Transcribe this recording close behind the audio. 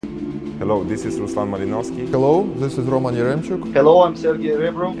Hello, this is Ruslan Malinovsky. Hello, this is Roman Yaremchuk. Hello, I'm Sergey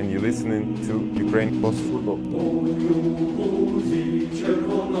Rebrov. And you're listening to Ukraine Plus Football.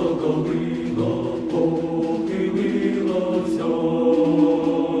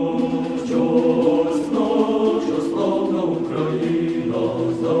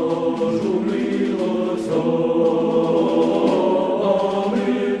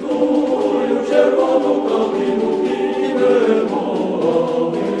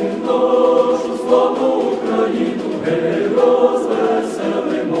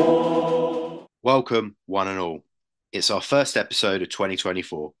 Welcome, one and all. It's our first episode of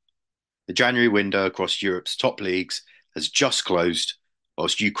 2024. The January window across Europe's top leagues has just closed,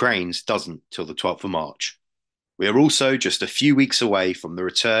 whilst Ukraine's doesn't till the 12th of March. We are also just a few weeks away from the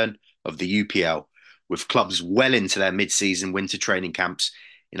return of the UPL, with clubs well into their mid-season winter training camps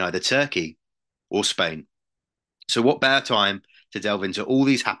in either Turkey or Spain. So what better time to delve into all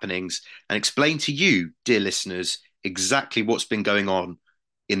these happenings and explain to you, dear listeners, exactly what's been going on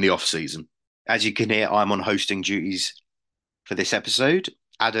in the off-season. As you can hear, I'm on hosting duties for this episode.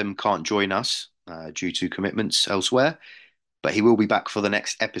 Adam can't join us due to commitments elsewhere, but he will be back for the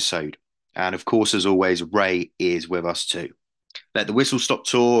next episode. And of course, as always, Ray is with us too. Let the whistle-stop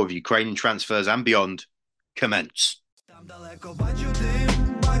tour of Ukrainian transfers and beyond commence.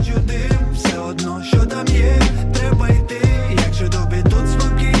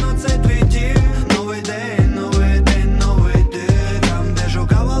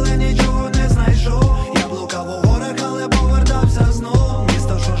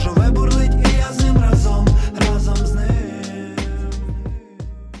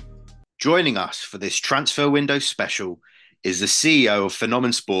 Joining us for this transfer window special is the CEO of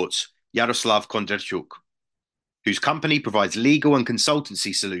Phenomen Sports, Yaroslav Kondratyuk, whose company provides legal and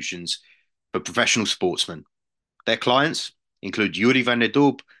consultancy solutions for professional sportsmen. Their clients include Yuri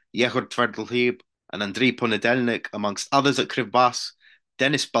Vanedub, Yehor Tverdlhib, and Andriy Ponedelnik, amongst others at Krivbas,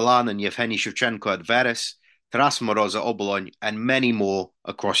 Denis Balan and Yevgeny Shevchenko at Veres, Taras Moroz at Obolon, and many more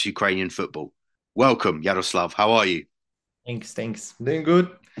across Ukrainian football. Welcome, Yaroslav. How are you? Thanks. Doing good.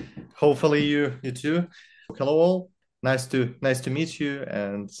 Hopefully you too. Hello all. Nice to meet you,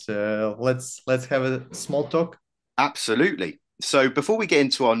 and let's have a small talk. Absolutely. So before we get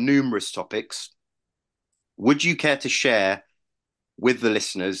into our numerous topics, would you care to share with the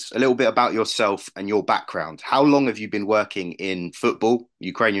listeners a little bit about yourself and your background? How long have you been working in football,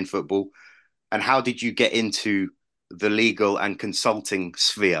 Ukrainian football, and how did you get into the legal and consulting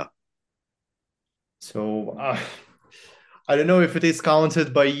sphere? So I don't know if it is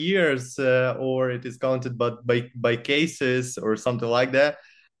counted by years or it is counted by cases or something like that.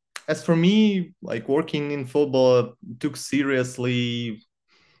 As for me, like working in football took seriously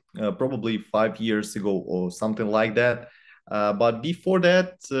probably 5 years ago or something like that. But before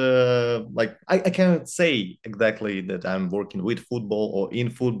that, I cannot say exactly that I'm working with football or in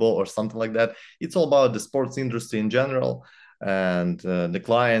football or something like that. It's all about the sports industry in general. And the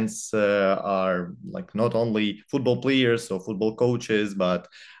clients are like not only football players or football coaches, but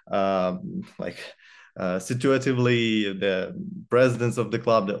situatively the presidents of the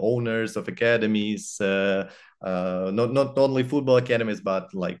club, the owners of academies, not only football academies,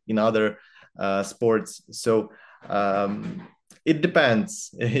 but like in other sports. So it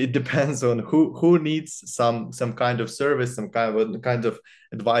depends. It depends on who needs some kind of service, some kind of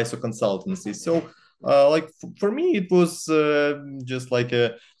advice or consultancy. So for me, it was just like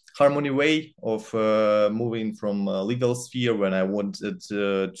a harmony way of moving from legal sphere when I wanted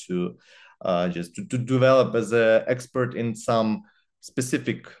to develop as an expert in some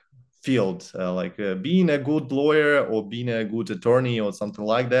specific field, being a good lawyer or being a good attorney or something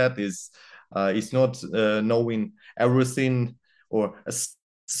like that is not knowing everything or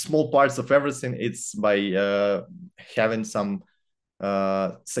small parts of everything. It's by having some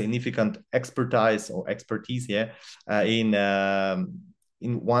significant expertise in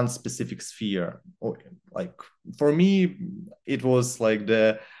one specific sphere. Or like for me, it was like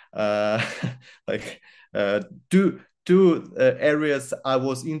the two areas I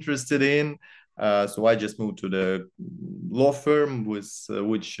was interested in. So I just moved to the law firm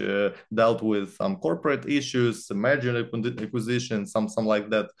which dealt with some corporate issues, merger acquisition, some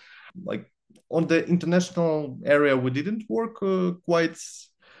like that. Like on the international area, we didn't work quite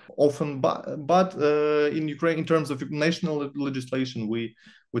often, but in Ukraine, in terms of national legislation, we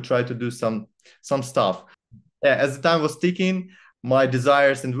try to do some stuff. As the time was ticking, my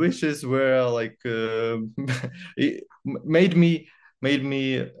desires and wishes were like it made me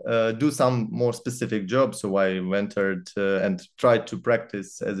do some more specific jobs. So I entered and tried to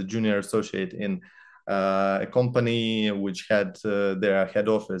practice as a junior associate in a company which had their head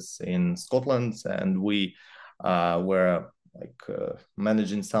office in Scotland, and we were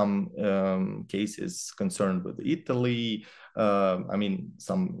managing some cases concerned with Italy.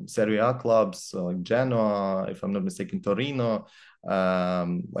 Some Serie A clubs like Genoa, if I'm not mistaken, Torino,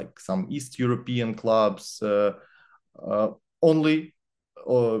 like some East European clubs, only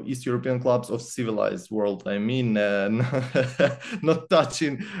or East European clubs of civilized world. Not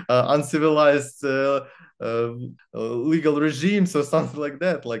touching uncivilized legal regimes or something like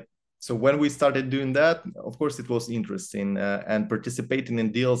that. So when we started doing that, of course, it was interesting and participating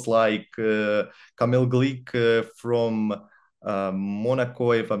in deals like Kamil Glik from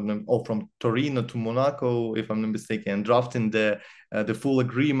Monaco, or from Torino to Monaco, if I'm not mistaken, and drafting the full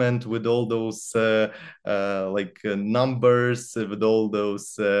agreement with all those numbers, with all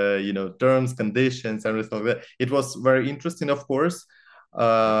those terms, conditions, everything like that. It was very interesting, of course.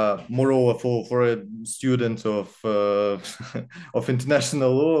 Moreover, for a student of of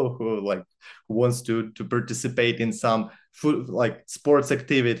international law who wants to participate in some sports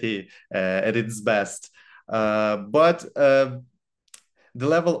activity at its best. But the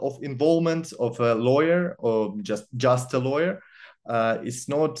level of involvement of a lawyer or just a lawyer is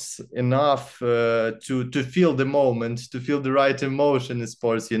not enough to feel the moment, to feel the right emotion in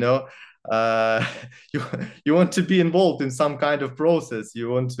sports. Uh, you want to be involved in some kind of process. You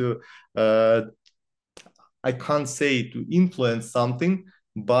want to I can't say to influence something,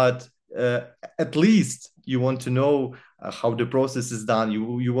 but at least you want to know how the process is done.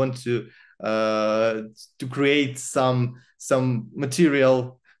 You want to create some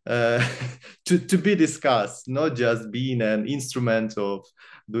material to be discussed, not just being an instrument of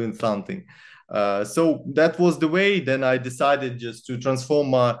doing something. So that was the way. Then I decided just to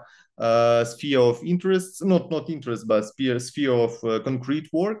transform my sphere of interest, not interest, but sphere of concrete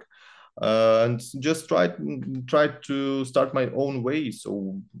work, and just tried to start my own way.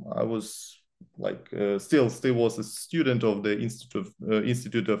 So I was still was a student of the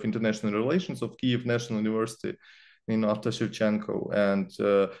Institute of International Relations of Kyiv National University after Shevchenko, and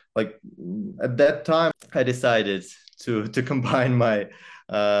at that time I decided to combine my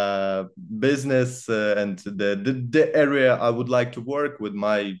business and the area I would like to work with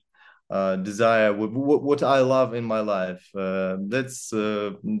my desire, with what I love in my life. That's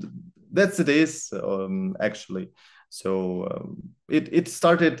it is actually. So it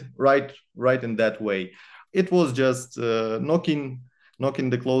started right in that way. It was just knocking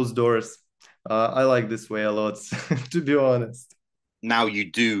the closed doors. I like this way a lot, to be honest. Now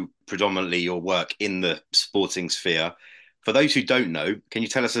you do predominantly your work in the sporting sphere. For those who don't know, can you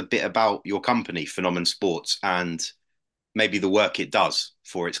tell us a bit about your company, Phenomen Sports, and maybe the work it does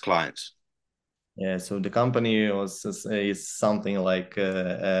for its clients? Yeah, so the company is something like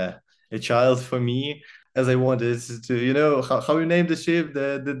a child for me, as I wanted to, how you name the ship,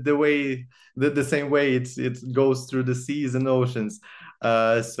 the way, the same way it goes through the seas and oceans.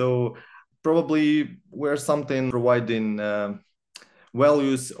 So probably we're something providing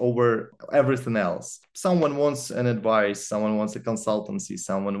values over everything else. Someone wants an advice, someone wants a consultancy,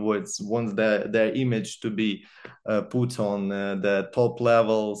 someone wants their image to be put on the top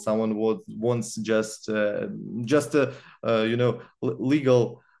level, someone wants just a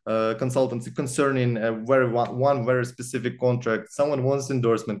legal consultancy concerning one very specific contract. Someone wants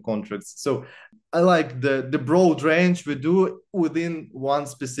endorsement contracts. So I like the broad range we do within one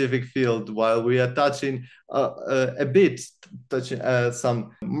specific field, while we are touching a bit, touching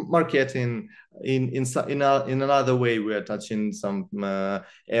some marketing in another way. We are touching some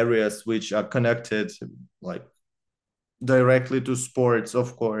areas which are connected like directly to sports,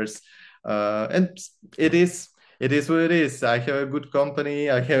 of course, and it is what it is. I have a good company.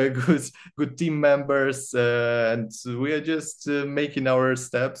 I have a good team members, and we are just making our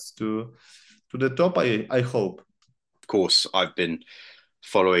steps to the top. I hope. Of course, I've been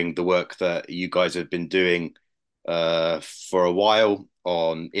following the work that you guys have been doing for a while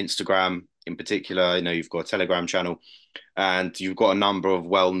on Instagram in particular. I know you've got a Telegram channel, and you've got a number of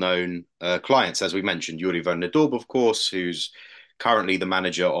well-known clients, as we mentioned. Yuri Vernadorb, of course, who's currently the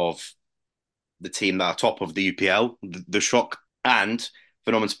manager of the team that are top of the UPL, the Shock. And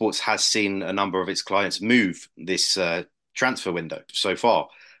Phenomen Sports has seen a number of its clients move this transfer window so far.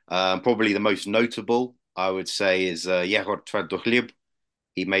 Probably the most notable, I would say, is Yaroslav.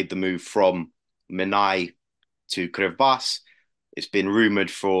 He made the move from Minai to Krivbas. It's been rumoured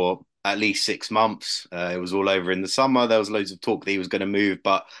for at least 6 months. It was all over in the summer. There was loads of talk that he was going to move,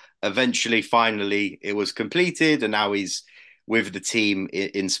 but eventually, finally, it was completed, and now he's with the team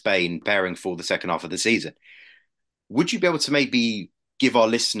in Spain, preparing for the second half of the season. Would you be able to maybe give our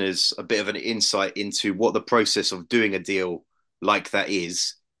listeners a bit of an insight into what the process of doing a deal like that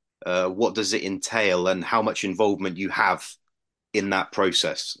is. What does it entail, and how much involvement you have in that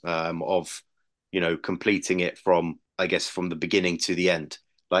process of, completing it from, I guess, from the beginning to the end?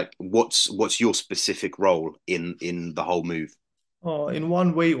 Like, what's your specific role in the whole move? In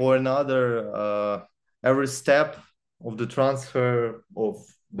one way or another, every step of the transfer of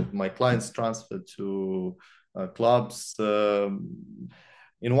my client's transfer to clubs,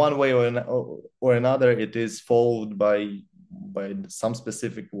 in one way or another, it is followed by some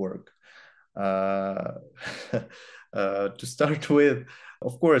specific work. To start with,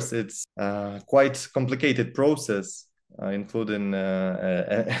 of course, it's quite complicated process, including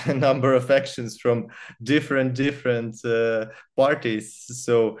a number of actions from different parties.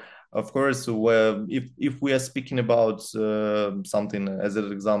 So, of course, if we are speaking about something as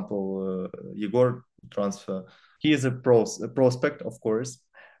an example, Yegor transfer, he is a prospect, of course.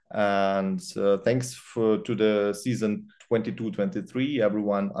 And thanks to the season 22-23,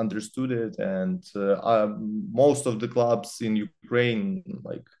 everyone understood it, and most of the clubs in Ukraine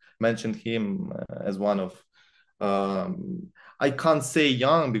mentioned him as one of, I can't say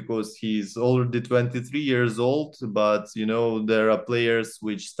young because he's already 23 years old, but there are players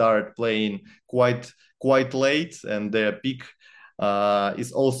which start playing quite late, and their peak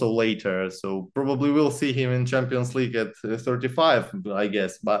is also later. So probably we'll see him in Champions League at 35, I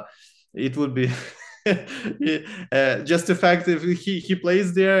guess. But it would be just the fact if he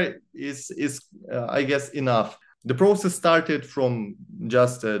plays there is I guess enough. The process started from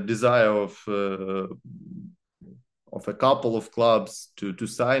just a desire of a couple of clubs to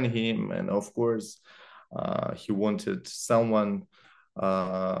sign him, and of course he wanted someone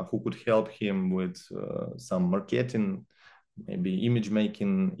who could help him with some marketing, maybe image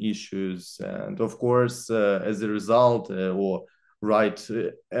making issues, and of course as a result or right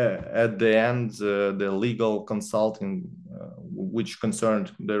at the end the legal consulting which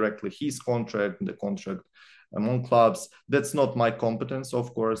concerned directly his contract, the contract among clubs. That's not my competence,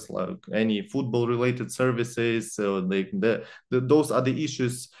 of course, like any football related services. So those are the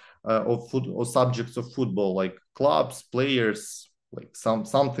issues of football or subjects of football, like clubs, players, like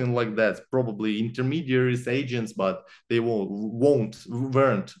something like that. Probably intermediaries, agents, but they weren't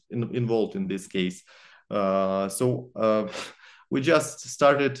involved in this case. So we just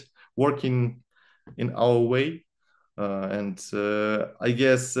started working in our way. And I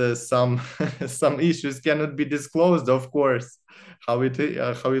guess some some issues cannot be disclosed, of course, how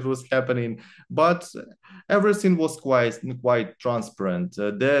it was happening, but everything was quite transparent.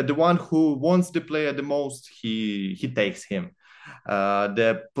 The one who wants the player the most, he takes him.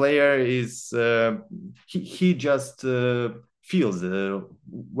 The player is he just feels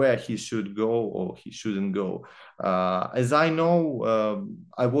where he should go or he shouldn't go. As I know,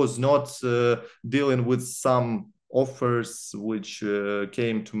 I was not dealing with some offers which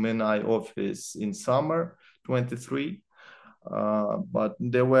came to Menai office in summer 23. But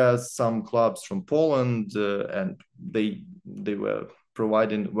there were some clubs from Poland and they were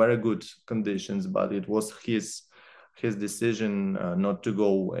providing very good conditions, but it was his decision not to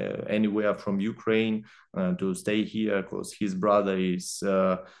go anywhere from Ukraine, to stay here because his brother is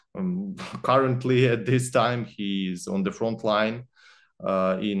currently at this time he is on the front line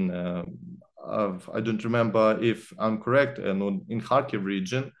in I don't remember if I'm correct, and in Kharkiv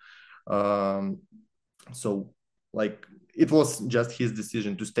region. So like it was just his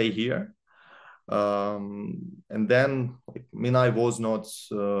decision to stay here. And then Minai was not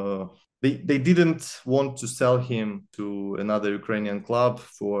they didn't want to sell him to another Ukrainian club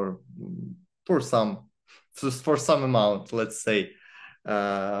for some amount, let's say.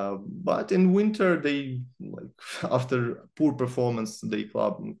 But in winter, they after poor performance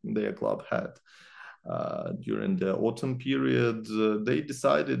their club had during the autumn period, they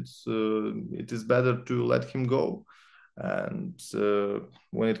decided it is better to let him go. And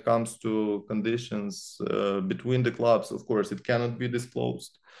when it comes to conditions between the clubs, of course, it cannot be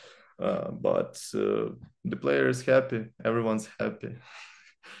disclosed. But the player is happy. Everyone's happy.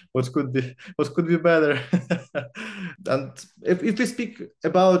 What could be better? And if we speak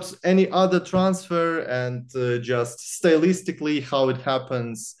about any other transfer and just stylistically how it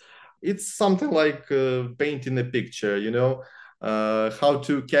happens, it's something like painting a picture, how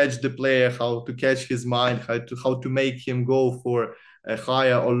to catch the player, how to catch his mind, how to make him go for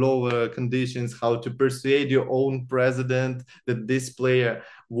higher or lower conditions, how to persuade your own president that this player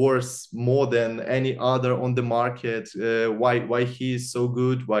worth more than any other on the market, why he is so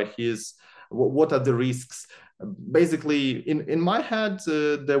good, what are the risks. Basically, in my head,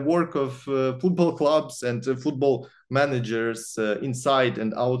 the work of football clubs and football managers inside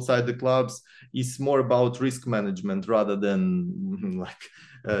and outside the clubs is more about risk management rather than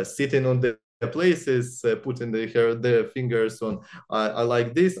like sitting on the places, putting their fingers on. I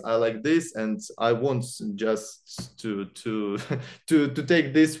like this, I like this, and I want just to to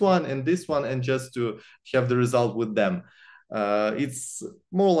take this one and just to have the result with them. It's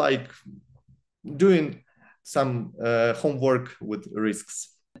more like doing some homework with risks.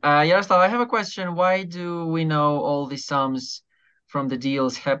 Yaroslav, I have a question. Why do we know all these sums from the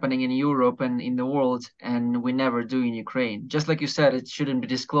deals happening in Europe and in the world, and we never do in Ukraine? Just like you said, it shouldn't be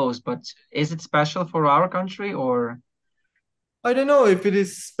disclosed, but is it special for our country or? I don't know if it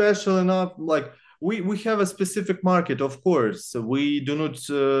is special enough. Like we have a specific market, of course. We do not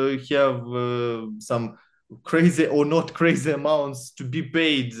have some crazy or not crazy amounts to be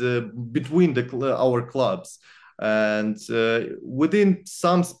paid between our clubs, and within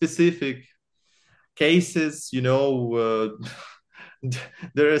some specific cases,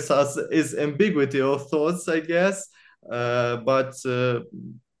 there is ambiguity of thoughts, I guess, but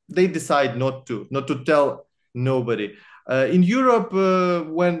they decide not to tell nobody. In Europe,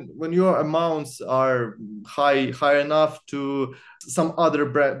 when your amounts are high enough to some other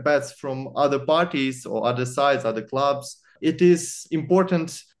bets from other parties or other sides, other clubs, it is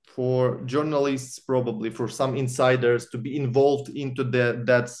important for journalists, probably for some insiders, to be involved into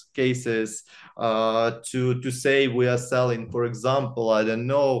that cases, to say we are selling, for example, I don't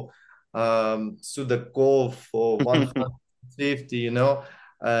know, Sudakov for 150,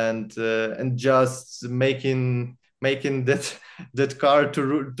 and just making that car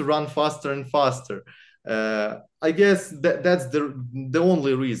to run faster and faster. I guess that's the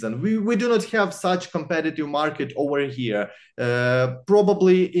only reason. We do not have such competitive market over here.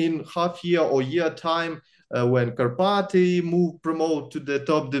 Probably in half year or year time, when Karpaty promote to the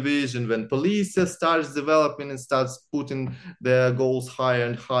top division, when Police starts developing and starts putting their goals higher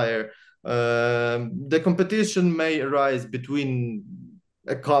and higher, the competition may arise between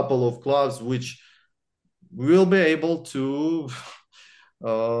a couple of clubs which will be able to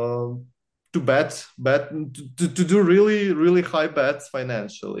to do really high bets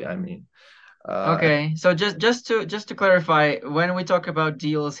financially. I mean, Okay, so just to clarify, when we talk about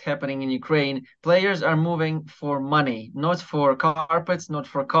deals happening in Ukraine, players are moving for money, not for carpets, not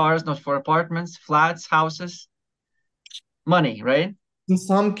for cars, not for apartments, flats, houses. Money, right? in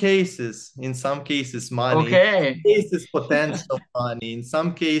some cases, money. In Okay. some cases, potential money. In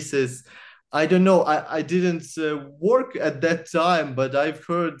some cases, I don't know. I didn't work at that time, but I've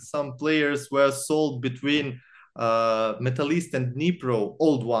heard some players were sold between Metalist and Dnipro,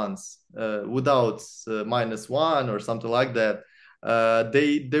 old ones, without -1 or something like that.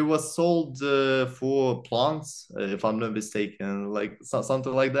 They were sold for plants, if I'm not mistaken, like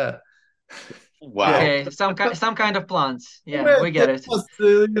something like that. Yeah, Wow. Okay, some kind of plants. Yeah, well, we get that it. was,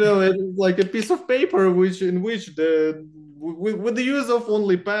 it's like a piece of paper which with the use of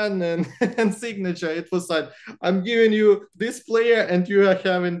only pen and, and signature, it was like, I'm giving you this player and you are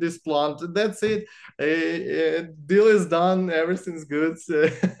having this plant. That's it. Deal is done. Everything's good.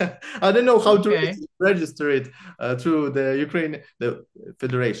 I don't know how to Okay. register it through the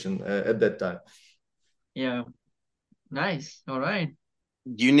federation at that time. Yeah. Nice. All right.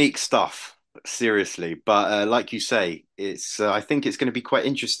 Unique stuff, seriously. But like you say, it's I think it's going to be quite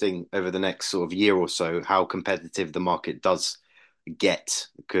interesting over the next sort of year or so how competitive the market does get.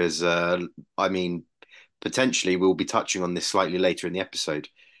 Because I mean, potentially we'll be touching on this slightly later in the episode.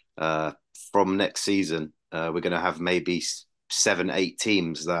 Uh, from next season, we're going to have maybe seven, eight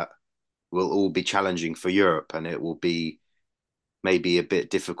teams that will all be challenging for Europe, and it will be maybe a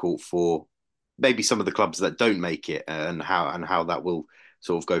bit difficult for maybe some of the clubs that don't make it, and how that will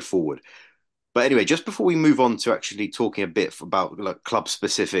sort of go forward. But anyway, just before we move on to actually talking a bit about like club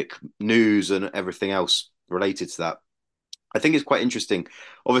specific news and everything else related to that, I think it's quite interesting.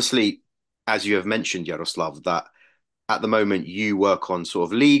 Obviously, as you have mentioned, Yaroslav, that at the moment you work on sort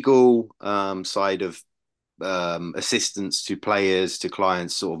of legal side of assistance to players, to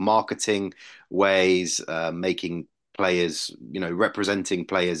clients, sort of marketing ways, making players, representing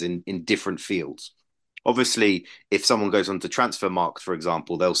players in different fields. Obviously, if someone goes onto Transfermarkt, for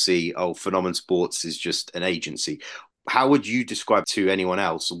example, they'll see, oh, Phenomen Sports is just an agency. How would you describe to anyone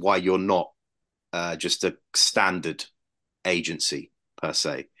else why you're not just a standard agency per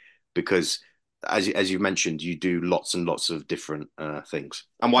se? Because as you mentioned, you do lots and lots of different things.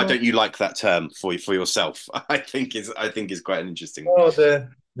 And why No, don't you like that term for yourself? I think is quite an interesting one. no,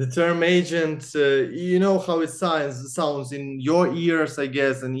 The term agent, you know how it sounds in your ears, I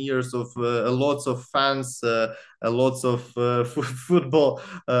guess, and ears of lots of fans, lots of football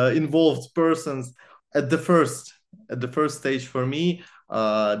involved persons. At the first, at the first stage for me,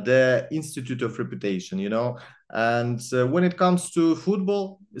 the Institute of Reputation, you know. And when it comes to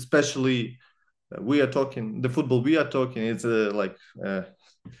football, especially we are talking the football we are talking, it's like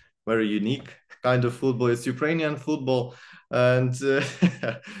very unique kind of football. It's Ukrainian football, and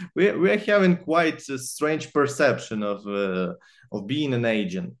we're having quite a strange perception of being an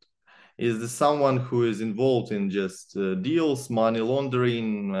agent. Is this someone who is involved in just deals, money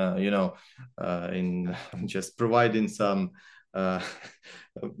laundering, in just providing some. Uh,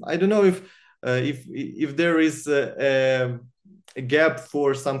 I don't know if there is a gap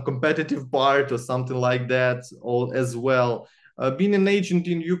for some competitive part or something like that, or as well. Being an agent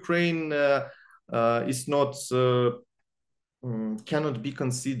in Ukraine is not cannot be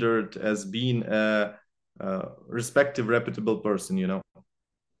considered as being a respective, reputable person. You know,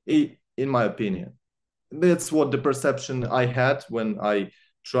 in my opinion, that's what the perception I had when I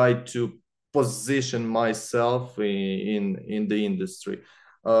tried to position myself in the industry.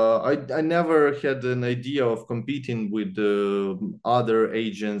 I never had an idea of competing with other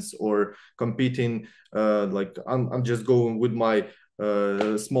agents or competing like I'm just going with my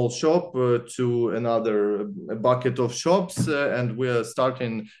small shop to another bucket of shops and we're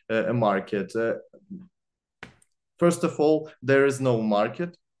starting a market. First of all, there is no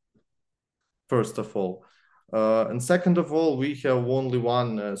market. First of all, and second of all, we have only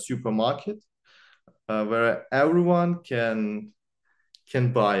one supermarket where everyone can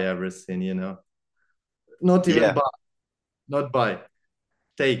buy everything. You know, not even Yeah. buy, not buy,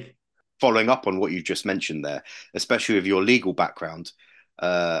 take. Following up on what you just mentioned there, especially with your legal background,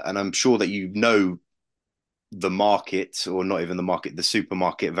 and I'm sure that you know the market, or not even the market, the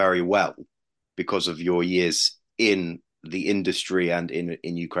supermarket very well because of your years in the industry and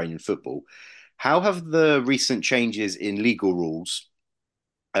in Ukrainian football. How have the recent changes in legal rules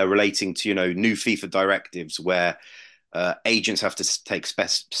relating to new FIFA directives where agents have to take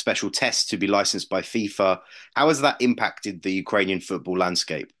special tests to be licensed by FIFA? How has that impacted the Ukrainian football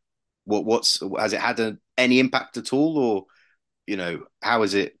landscape? What's has it had any impact at all, or how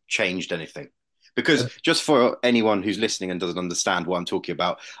has it changed anything? Because just for anyone who's listening and doesn't understand what I'm talking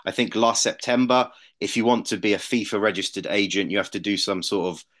about, I think last September, if you want to be a FIFA registered agent, you have to do some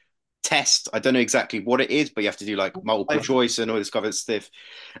sort of test. I don't know exactly what it is, but you have to do like multiple choice and all this kind of stuff.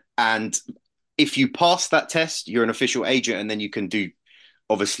 And if you pass that test, you're an official agent, and then you can do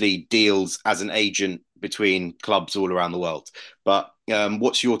obviously deals as an agent between clubs all around the world. But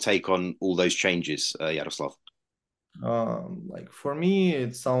what's your take on all those changes, Yaroslav? Like for me,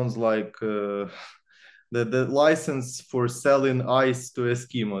 it sounds like the license for selling ice to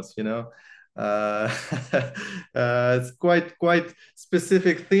Eskimos. You know, uh, it's quite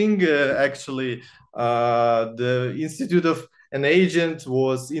specific thing actually. The Institute of an Agent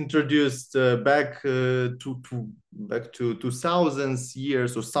was introduced back to 2000s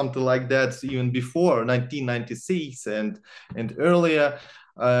years or something like that, even before 1996 and earlier,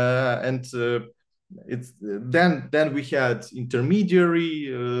 and it's then we had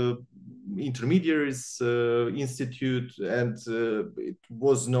intermediaries institute, and it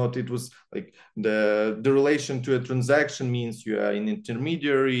was like the relation to a transaction means you are an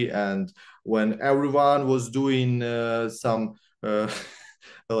intermediary, and when everyone was doing some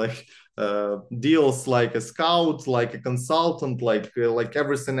like deals like a scout, like a consultant, like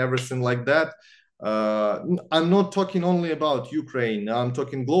everything like that. I'm not talking only about Ukraine. I'm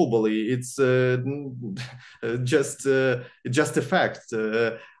talking globally. It's just a fact.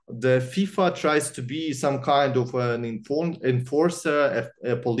 The FIFA tries to be some kind of an enforcer,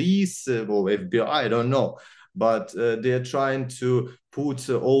 a police or FBI. I don't know, but they're trying to put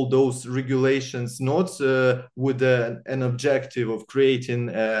all those regulations not with an objective of creating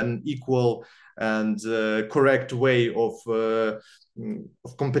an equal and correct way of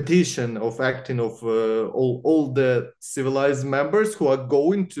competition, of acting of all the civilized members who are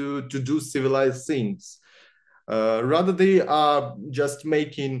going to do civilized things. Rather, they are just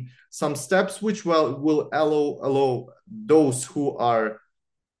making some steps which will allow those who are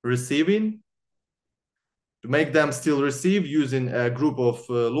receiving to make them still receive using a group of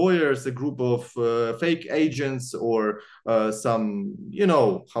lawyers, a group of fake agents, or some,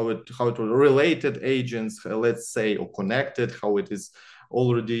 how it related agents, let's say, or connected, how it is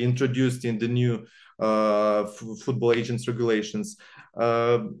already introduced in the new football agents regulations.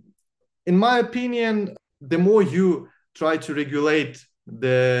 In my opinion, the more you try to regulate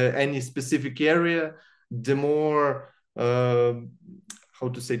any specific area, the more how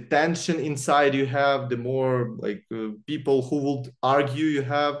to say, tension inside you have, the more like people who would argue you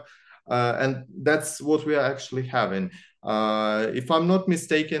have, and that's what we are actually having. If I'm not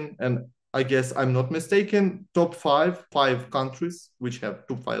mistaken, and I guess I'm not mistaken, top five countries which have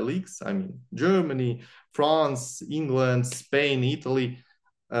top five leagues. I mean, Germany, France, England, Spain, Italy.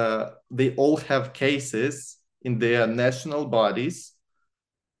 They all have cases in their national bodies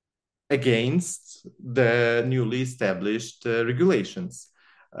against the newly established regulations.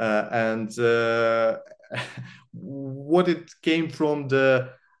 And what it came from the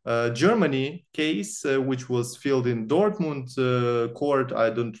Germany case, which was filed in Dortmund court. I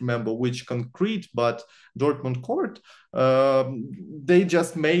don't remember which concrete, but Dortmund court. They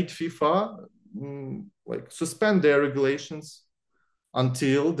just made FIFA like suspend their regulations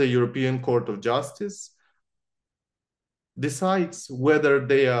until the European Court of Justice decides whether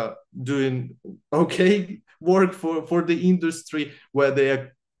they are doing okay work for the industry, where they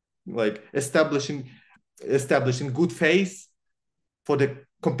are like establishing good faith for the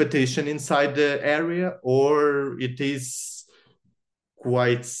competition inside the area, or it is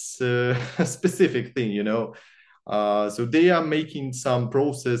quite a specific thing, you know. So they are making some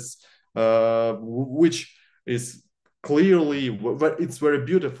process which is clearly, it's very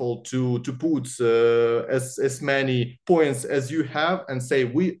beautiful to put as many points as you have and say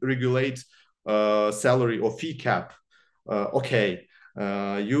we regulate salary or fee cap. Okay,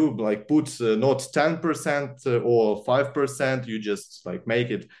 you like put not 10% or 5%, you just like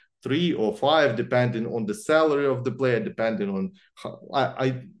make it 3 or 5 depending on the salary of the player, depending on how,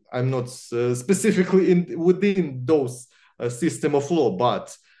 I'm not specifically within those system of law,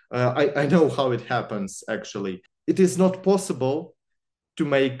 but I know how it happens actually. It is not possible to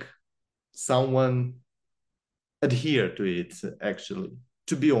make someone adhere to it, actually,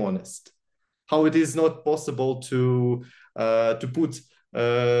 to be honest. How it is not possible to put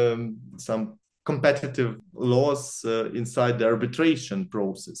some competitive laws inside the arbitration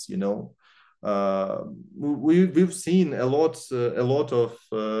process, you know. We've seen a lot of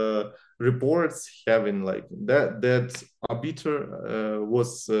reports having like that arbiter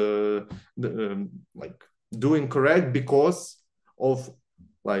was like doing correct because of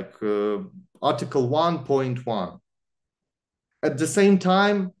like Article 1.1. At the same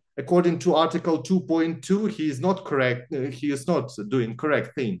time, according to Article 2.2, he is not correct. He is not doing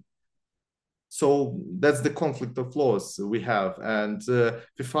correct thing. So that's the conflict of laws we have, and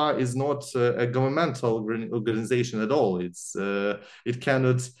FIFA is not a governmental organization at all. It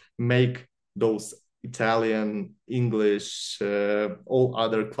cannot make those Italian, English, all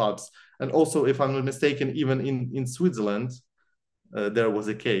other clubs. And also, if I'm not mistaken, even in Switzerland, there was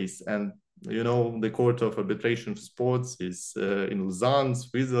a case, and you know, the Court of Arbitration for Sports is in Lausanne,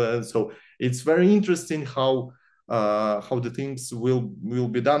 Switzerland. So it's very interesting how the things will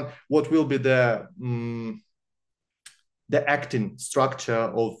be done. What will be the acting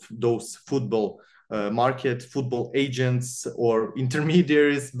structure of those football football agents or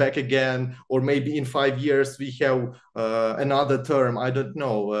intermediaries back again, or maybe in 5 years we have another term, I don't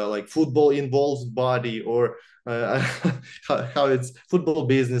know, like football involved body, or how it's football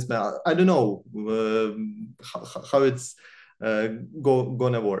businessman. I don't know how it's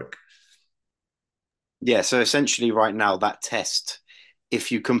gonna work. Yeah, so essentially right now that test,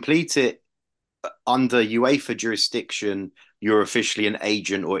 if you complete it under UEFA jurisdiction, you're officially an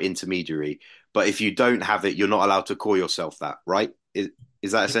agent or intermediary. But if you don't have it, you're not allowed to call yourself that, right?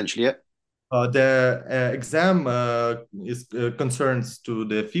 Is that essentially it? The exam is concerns to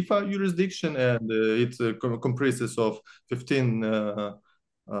the FIFA jurisdiction, and it comprises of 15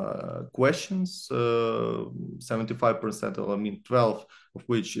 questions, 75%, I mean 12 of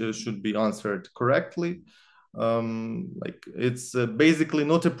which should be answered correctly. Like it's basically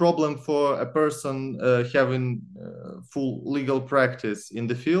not a problem for a person having full legal practice in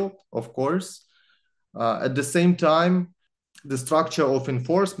the field, of course. At the same time, the structure of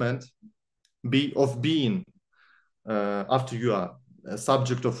enforcement being after you are a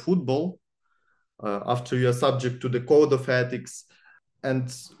subject of football, after you are subject to the code of ethics,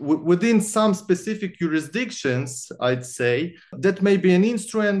 and within some specific jurisdictions, I'd say that may be an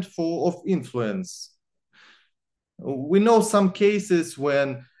instrument of influence. We know some cases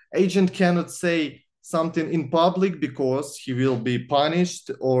when agent cannot say something in public because he will be punished,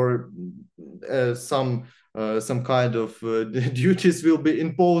 or some kind of duties will be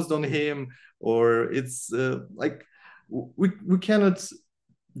imposed on him, or it's like we cannot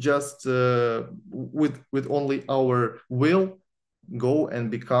just with only our will go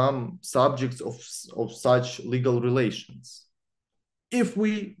and become subjects of such legal relations, if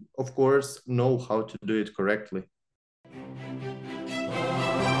we of course know how to do it correctly.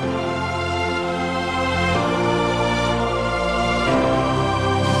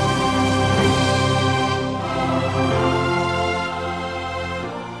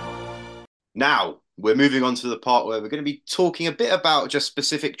 Now, we're moving on to the part where we're going to be talking a bit about just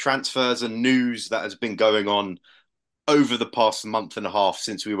specific transfers and news that has been going on over the past month and a half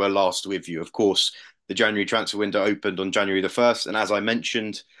since we were last with you. Of course, the January transfer window opened on January the 1st. And as I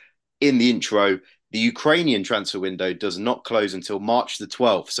mentioned in the intro, the Ukrainian transfer window does not close until March the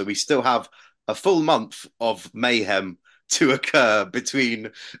 12th. So we still have a full month of mayhem to occur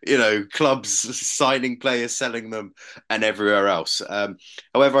between, clubs signing players, selling them, and everywhere else.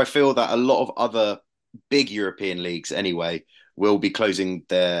 However, I feel that a lot of other big European leagues, anyway, will be closing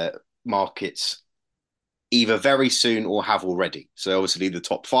their markets either very soon or have already. So obviously the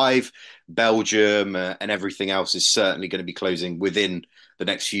top five, Belgium and everything else is certainly going to be closing within the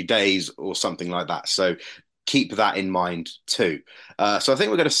next few days or something like that. So keep that in mind too. So I think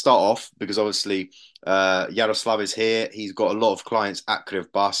we're going to start off because obviously Yaroslav is here. He's got a lot of clients at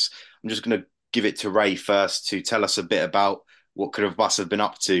Krivbas. I'm just going to give it to Ray first to tell us a bit about what Krivbas have been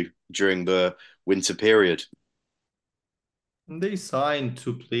up to during the winter period. They signed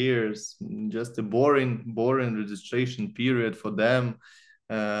two players, just a boring registration period for them.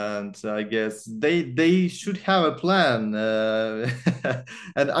 And I guess they should have a plan.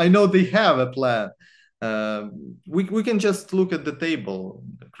 And I know they have a plan. We can just look at the table.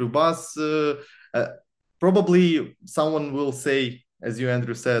 Krubas, probably someone will say, as you,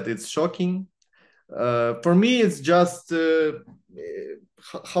 Andrew, said, it's shocking. For me, it's just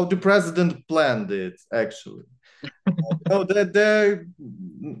how the president planned it, actually. No,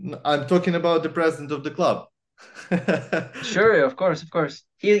 I'm talking about the president of the club. Sure, of course.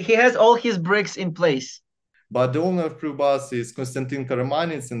 He has all his bricks in place. But the owner of Krivbas is Konstantin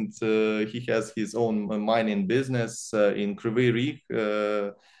Karamanets, and he has his own mining business in Kryvyi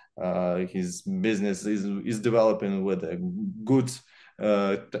Rih. His business is developing with a good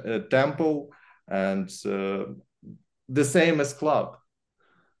tempo, and the same as club.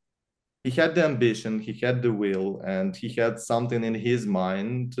 He had the ambition, he had the will, and he had something in his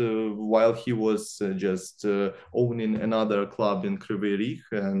mind while he was just owning another club in Kryvyi Rih.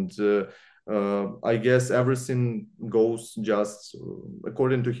 And I guess everything goes just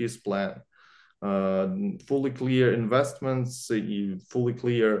according to his plan. Fully clear investments, fully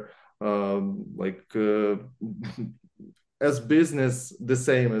clear, as business, the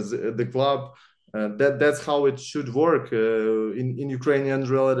same as the club. That's how it should work in Ukrainian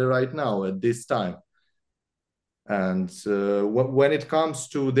reality right now at this time. And when it comes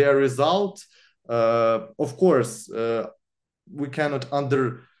to their result, of course, we cannot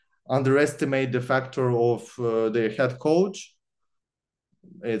underestimate the factor of their head coach.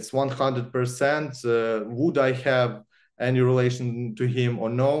 It's 100%. Would I have any relation to him or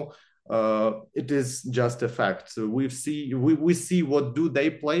no? It is just a fact. We see what do they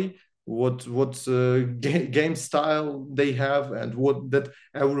play, what game style they have, and what that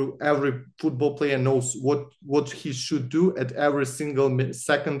every football player knows what he should do at every single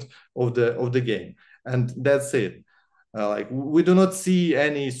second of the game, and that's it. We do not see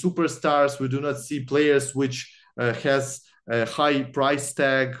any superstars. We do not see players which has a high price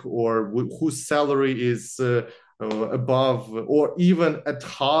tag or whose salary is above or even at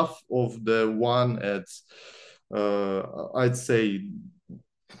half of the one at I'd say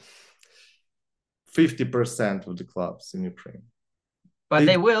 50% of the clubs in Ukraine. But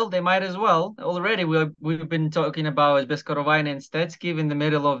they might as well. Already we've been talking about Beskorovine and Stetsky in the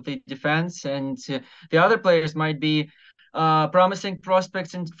middle of the defense, and the other players might be promising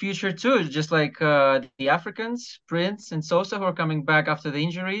prospects in the future too, just like the Africans, Prince and Sosa, who are coming back after the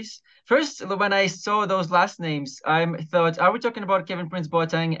injuries. First, when I saw those last names, I thought, are we talking about Kevin Prince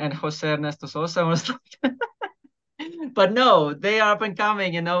Boateng and Jose Ernesto Sosa? But no, they are up and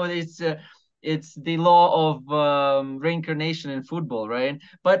coming. It's the law of reincarnation in football, right?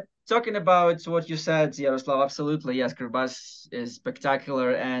 But talking about what you said, Yaroslav, absolutely, yes, Krivbas is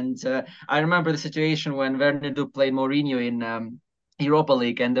spectacular. And I remember the situation when Werner Dup played Mourinho in Europa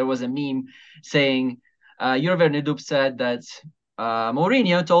League, and there was a meme saying, Werner Dup said that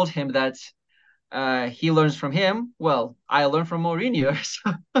Mourinho told him that he learns from him. Well, I learned from Mourinho.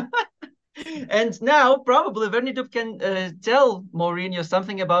 And now probably Werner Dup can tell Mourinho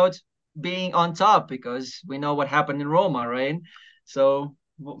something about being on top, because we know what happened in Roma, right? So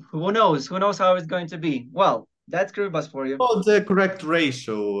who knows how it's going to be. Well, that's Krivbas for you. Well, the correct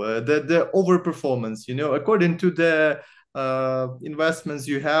ratio, the overperformance, according to the investments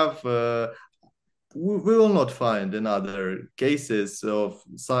you have, we will not find in other cases of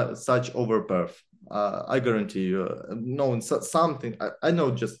such overperf. I guarantee you, knowing something, I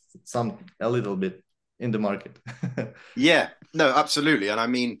know just a little bit in the market. Yeah, no, absolutely. And I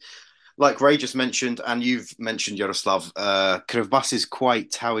mean, like Ray just mentioned, and you've mentioned Yaroslav, Krivbas is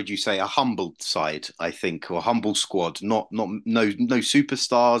quite, how would you say, a humbled side, I think, or a humble squad. Not no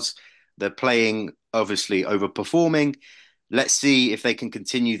superstars. They're playing obviously overperforming. Let's see if they can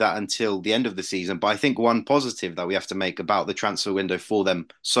continue that until the end of the season. But I think one positive that we have to make about the transfer window for them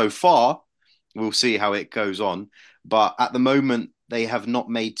so far, we'll see how it goes on. But at the moment, they have not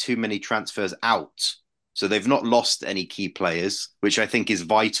made too many transfers out. So they've not lost any key players, which I think is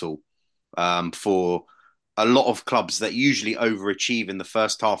vital for a lot of clubs that usually overachieve in the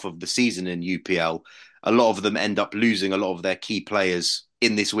first half of the season in UPL. A lot of them end up losing a lot of their key players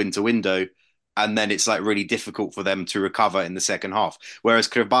in this winter window. And then it's like really difficult for them to recover in the second half. Whereas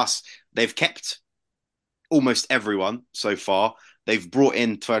Krivbas, they've kept almost everyone so far. They've brought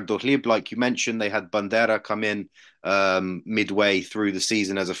in Tverdoghlib, like you mentioned. They had Bandera come in midway through the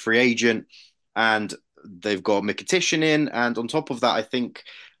season as a free agent. And they've got Mkhitaryan in. And on top of that, I think,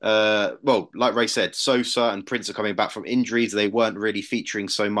 like Ray said, Sosa and Prince are coming back from injuries. They weren't really featuring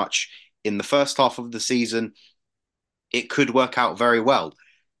so much in the first half of the season. It could work out very well.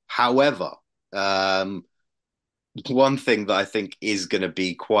 However, one thing that I think is going to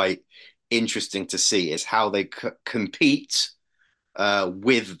be quite interesting to see is how they compete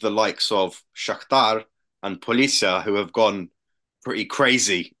with the likes of Shakhtar and Policia, who have gone pretty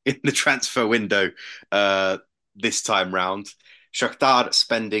crazy in the transfer window this time round. Shakhtar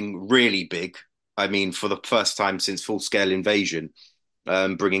spending really big. I mean, for the first time since full-scale invasion,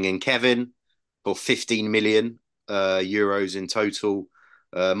 bringing in Kevin for 15 million euros in total.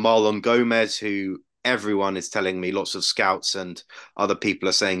 Marlon Gomez, who everyone is telling me, lots of scouts and other people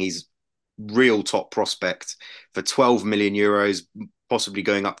are saying he's real top prospect for 12 million euros, possibly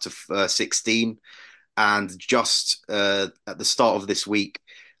going up to 16. And just at the start of this week,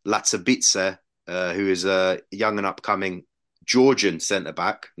 Latsabitse, who is a young and upcoming Georgian centre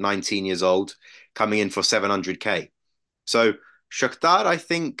back, 19 years old, coming in for 700k. So Shakhtar, I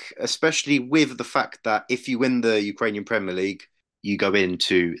think, especially with the fact that if you win the Ukrainian Premier League, you go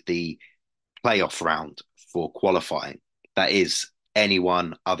into the playoff round for qualifying. That is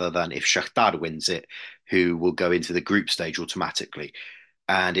anyone other than if Shakhtar wins it, who will go into the group stage automatically.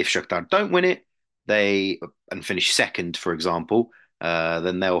 And if Shakhtar don't win it, and finish second, for example,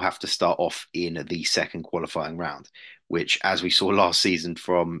 then they'll have to start off in the second qualifying round, which, as we saw last season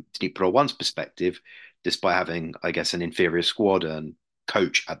from Dnipro 1's perspective, despite having, I guess, an inferior squad and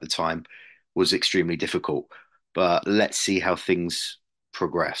coach at the time, was extremely difficult. But let's see how things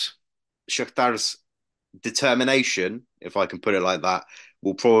progress. Shakhtar's determination, if I can put it like that,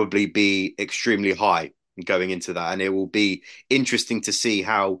 will probably be extremely high going into that. And it will be interesting to see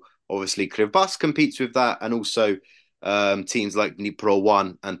how, obviously, Krivbas competes with that, and also teams like Dnipro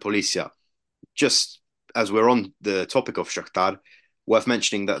 1 and Policia. Just as we're on the topic of Shakhtar, worth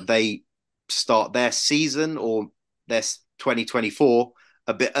mentioning that they start their season or their 2024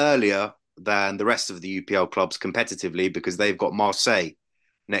 a bit earlier than the rest of the UPL clubs competitively, because they've got Marseille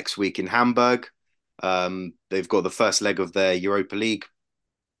next week in Hamburg. They've got the first leg of their Europa League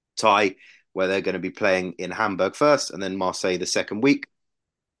tie, where they're going to be playing in Hamburg first and then Marseille the second week.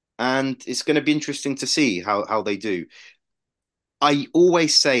 And it's going to be interesting to see how they do. I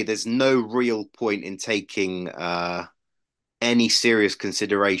always say there's no real point in taking any serious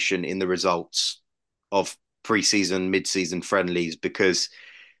consideration in the results of pre-season, mid-season friendlies, because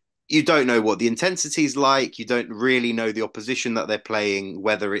you don't know what the intensity is like. You don't really know the opposition that they're playing,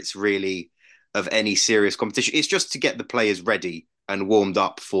 whether it's really of any serious competition. It's just to get the players ready and warmed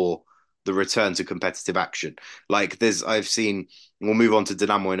up for the return to competitive action. Like I've seen, we'll move on to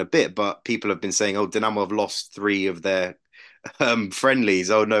Dynamo in a bit, but people have been saying, oh, Dynamo have lost 3 of their friendlies.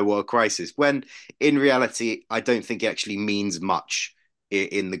 Oh no, what a crisis. When in reality, I don't think it actually means much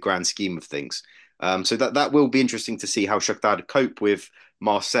in the grand scheme of things. So that will be interesting to see how Shakhtar cope with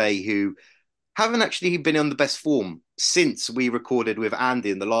Marseille, who haven't actually been on the best form since we recorded with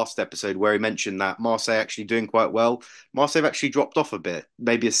Andy in the last episode, where he mentioned that Marseille actually doing quite well. Marseille have actually dropped off a bit.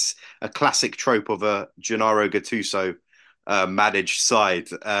 Maybe it's a classic trope of a Gennaro Gattuso managed side.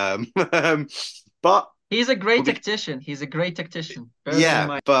 But he's a great tactician. He's a great tactician.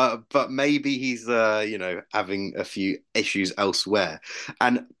 Yeah, but maybe he's having a few issues elsewhere.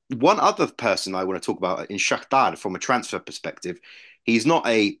 And one other person I want to talk about in Shakhtar from a transfer perspective, he's not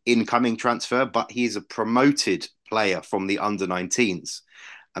a incoming transfer, but he's a promoted player from the under-19s.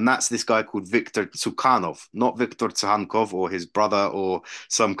 And that's this guy called Viktor Tsukhanov, not Viktor Tsahankov or his brother or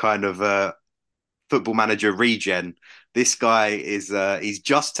some kind of football manager regen. This guy is he's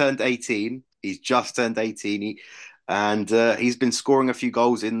just turned 18. He's just turned 18. And he's been scoring a few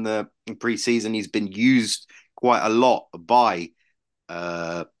goals in the pre-season. He's been used quite a lot by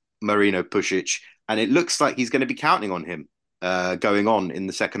Marino Pusic, and it looks like he's going to be counting on him going on in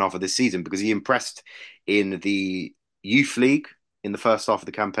the second half of this season because he impressed in the youth league in the first half of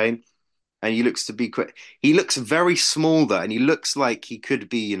the campaign. And he looks to be quick. He looks very small though, and he looks like he could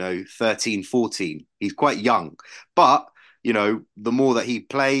be, 13, 14. He's quite young. But, the more that he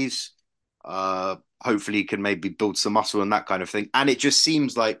plays, hopefully he can maybe build some muscle and that kind of thing. And it just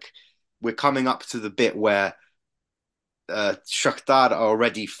seems like we're coming up to the bit where Shakhtar are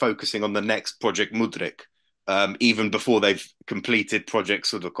already focusing on the next Project Mudryk, even before they've completed Project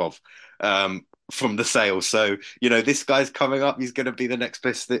Sudakov from the sale. So, this guy's coming up. He's going to be the next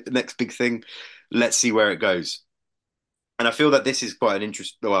big thing. Let's see where it goes. And I feel that this is quite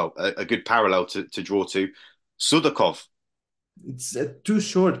a good parallel to draw to Sudakov. It's a too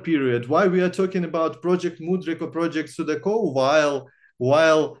short period. Why we are talking about Project Mudryk or Project Sudakov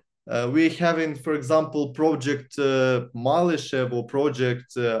while we're having, for example, Project Malyshev or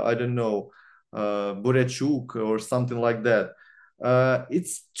Project, I don't know, Burachuk or something like that.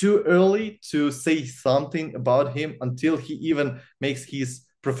 It's too early to say something about him until he even makes his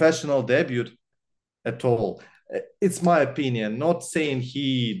professional debut at all. It's my opinion, not saying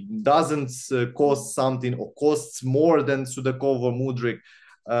he doesn't cost something or costs more than Sudakov or Mudryk.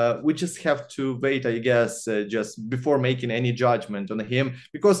 We just have to wait, I guess, just before making any judgment on him,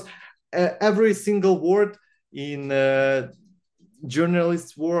 because every single word in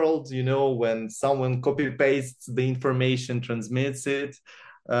journalist world, when someone copy pastes the information, transmits it,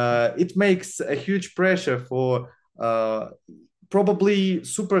 it makes a huge pressure for probably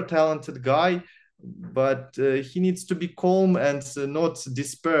super talented guy, but he needs to be calm and not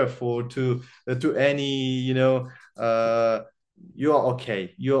despair to any, you're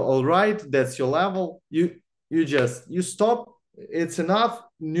okay, you're all right, that's your level, you stop, it's enough.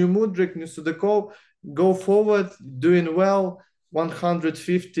 New Mudryk, new Sudakov, go forward, doing well.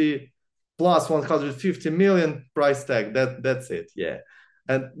 150 plus 150 million price tag, that's it, yeah.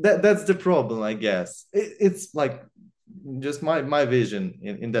 And that's the problem, I guess. It's like just my vision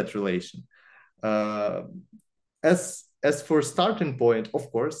in that relation. As for starting point, of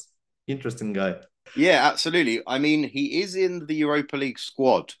course, interesting guy. Yeah, absolutely. I mean, he is in the Europa League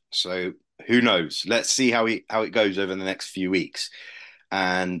squad, so who knows? Let's see how it goes over the next few weeks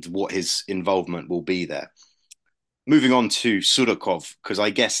and what his involvement will be there. Moving on to Sudakov, because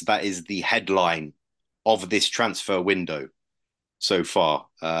I guess that is the headline of this transfer window so far.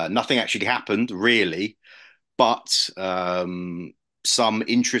 Nothing actually happened, really, but some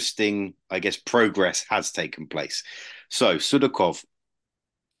interesting, I guess, progress has taken place. So, Sudakov,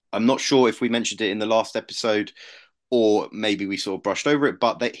 I'm not sure if we mentioned it in the last episode or maybe we sort of brushed over it,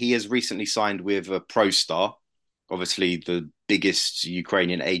 but that he has recently signed with a ProStar, obviously the biggest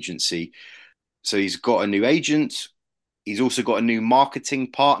Ukrainian agency. So he's got a new agent. He's also got a new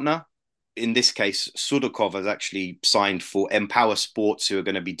marketing partner. In this case, Sudakov has actually signed for Empower Sports, who are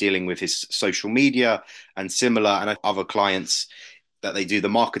going to be dealing with his social media and similar and other clients that they do the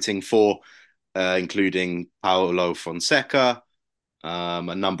marketing for, including Paulo Fonseca,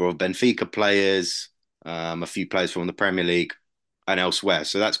 a number of Benfica players, a few players from the Premier League and elsewhere.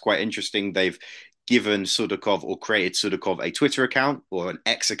 So that's quite interesting. They've given Sudakov or created Sudakov a Twitter account or an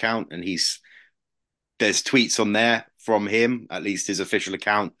X account, and there's tweets on there from him, at least his official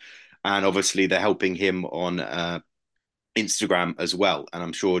account. And obviously they're helping him on Instagram as well. And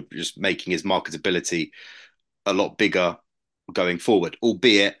I'm sure just making his marketability a lot bigger going forward,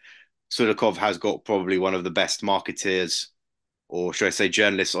 albeit Sudakov has got probably one of the best marketers, or should I say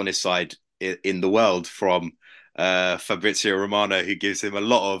journalists on his side in the world, from Fabrizio Romano, who gives him a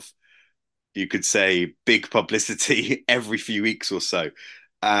lot of, you could say, big publicity every few weeks or so.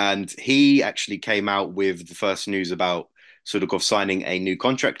 And he actually came out with the first news about Sudakov signing a new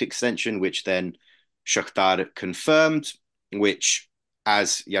contract extension, which then Shakhtar confirmed, which,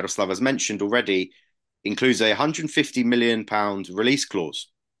 as Yaroslav has mentioned already, includes a £150 million release clause.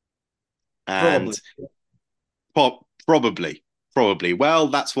 And probably. Well,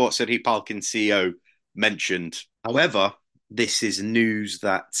 that's what Serhii Palkin's CEO mentioned. However, this is news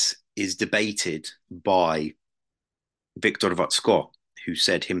that is debated by Viktor Vatsko, who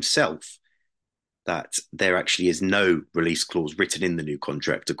said himself that there actually is no release clause written in the new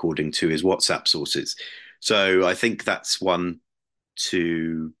contract, according to his WhatsApp sources. So I think that's one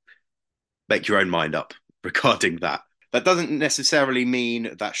to make your own mind up regarding that. That doesn't necessarily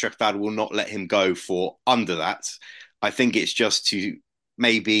mean that Shakhtar will not let him go for under that. I think it's just to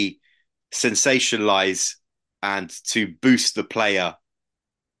maybe sensationalize and to boost the player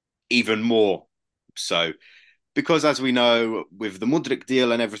even more so. Because as we know, with the Mudryk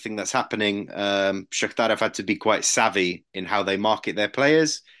deal and everything that's happening, Shakhtar have had to be quite savvy in how they market their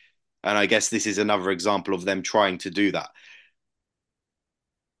players. And I guess this is another example of them trying to do that.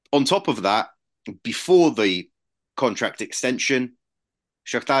 On top of that, before the contract extension,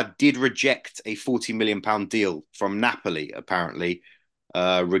 Shakhtar did reject a £40 million deal from Napoli, apparently,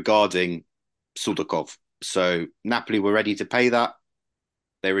 regarding Sudakov. So Napoli were ready to pay that.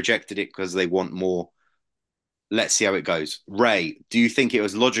 They rejected it because they want more. Let's see how it goes. Ray, do you think it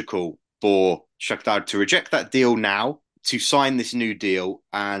was logical for Shakhtar to reject that deal now, to sign this new deal,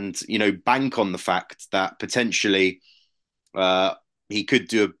 and bank on the fact that potentially he could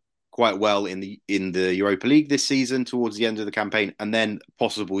do quite well in the Europa League this season towards the end of the campaign, and then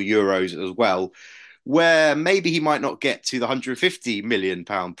possible Euros as well, where maybe he might not get to the £150 million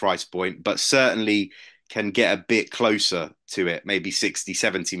price point, but certainly can get a bit closer to it, maybe 60,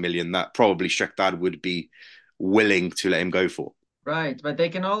 70 million, that probably Shakhtar would be willing to let him go for. Right, but they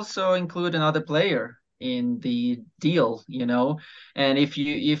can also include another player in the deal, and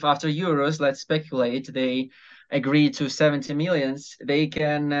if after Euros, let's speculate, they agree to 70 millions, they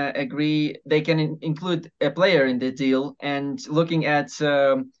can include a player in the deal. And looking at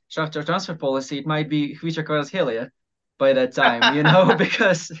Shakhtar transfer policy, it might be Khvicha Kvaratskhelia by that time,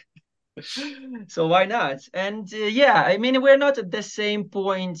 because so why not? And yeah, I mean, we're not at the same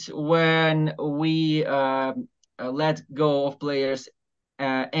point when we let go of players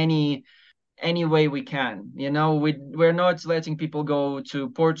any way we can. We're not letting people go to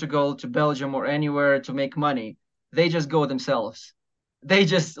Portugal, to Belgium, or anywhere to make money. They just go themselves. They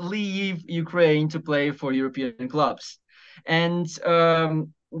just leave Ukraine to play for European clubs. And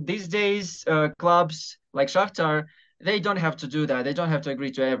these days, clubs like Shakhtar, they don't have to do that. They don't have to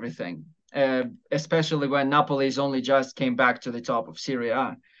agree to everything, especially when Napoli's only just came back to the top of Serie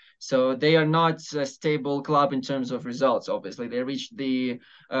A. So they are not a stable club in terms of results. Obviously, they reached the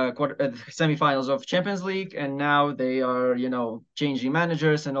semifinals of Champions League, and now they are, changing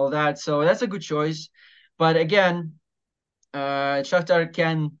managers and all that. So that's a good choice. But again, Shakhtar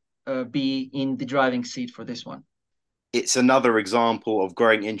can be in the driving seat for this one. It's another example of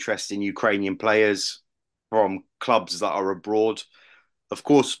growing interest in Ukrainian players from clubs that are abroad. Of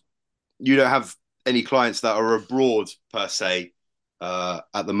course, you don't have any clients that are abroad per se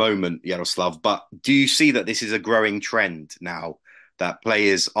at the moment, Yaroslav, but do you see that this is a growing trend now, that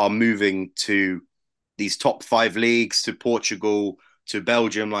players are moving to these top 5 leagues, to Portugal, to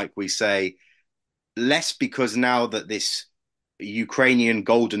Belgium, like we say, less because now that this Ukrainian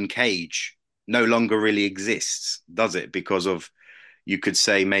golden cage no longer really exists, does it? Because of, you could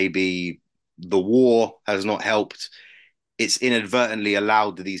say, maybe the war has not helped. It's inadvertently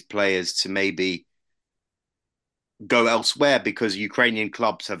allowed these players to maybe go elsewhere because Ukrainian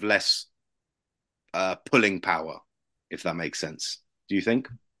clubs have less pulling power, if that makes sense. Do you think?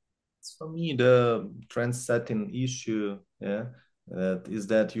 For me, the trend-setting issue, is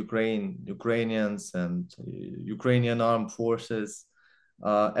that Ukrainians and Ukrainian armed forces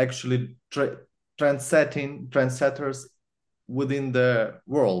actually trendsetters within the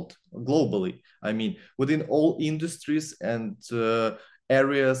world globally. I mean, within all industries and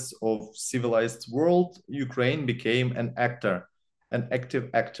areas of civilized world, Ukraine became an active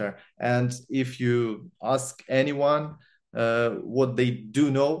actor. And if you ask anyone what they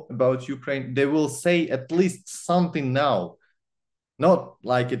do know about Ukraine, they will say at least something now. Not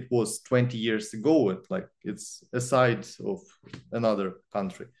like it was 20 years ago, like it's a side of another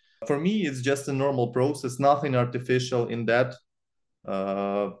country. For me, it's just a normal process, nothing artificial in that.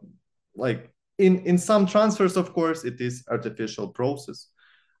 Like in some transfers, of course, it is artificial process,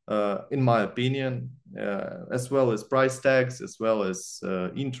 in my opinion, as well as price tags, as well as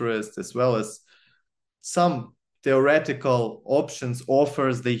interest, as well as some theoretical options,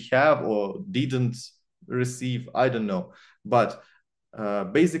 offers they have or didn't receive, I don't know. But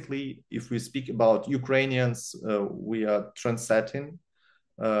basically, if we speak about Ukrainians, we are trendsetting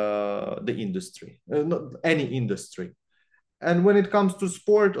the industry, not any industry. And when it comes to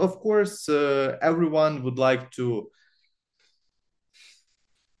sport, of course, everyone would like to,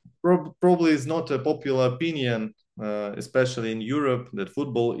 probably is not a popular opinion, especially in Europe, that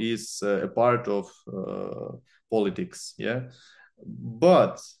football is a part of politics. Yeah,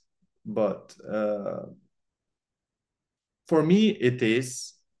 but for me, it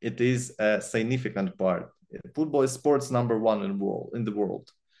is a significant part. Football is sports number one in the world.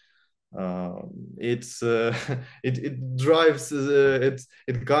 It's it drives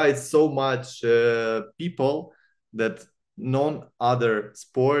it guides so much people that none other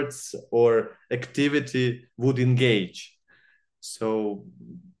sports or activity would engage. So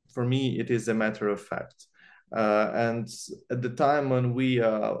for me, it is a matter of fact. And at the time when we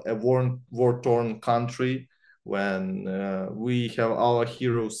are a war-torn country, when we have our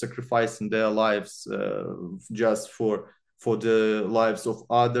heroes sacrificing their lives just for the lives of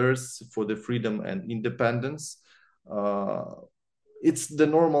others, for the freedom and independence, it's the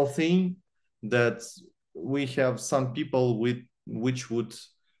normal thing that we have some people which would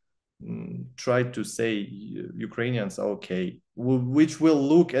try to say Ukrainians are okay, which will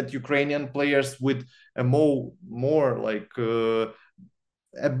look at Ukrainian players with a more like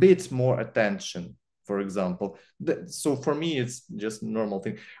a bit more attention, for example. So for me, it's just a normal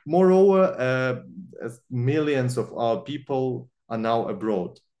thing. Moreover, millions of our people are now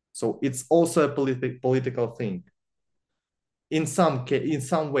abroad, so it's also a political thing. In some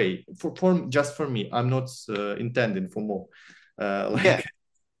way, for just for me, I'm not intending for more. Yeah,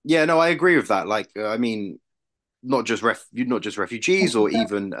 yeah, no, I agree with that. Like, I mean, not just refugees or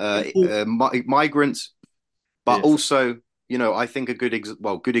even migrants, but Yes. also, I think good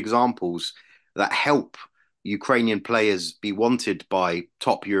examples that help Ukrainian players be wanted by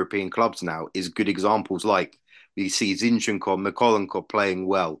top European clubs now is good examples like we see Zinchenko, Mykolenko playing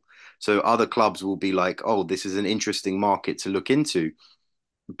well. So other clubs will be like, oh, this is an interesting market to look into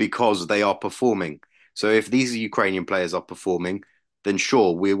because they are performing. So if these Ukrainian players are performing, then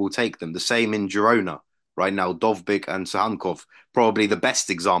sure, we will take them. The same in Girona right now, Dovbyk and Sahankov, probably the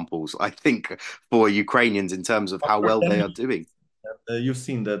best examples, I think, for Ukrainians in terms of how well they are doing. You've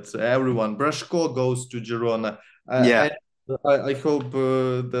seen that everyone, Brashko goes to Girona. Yeah. And I hope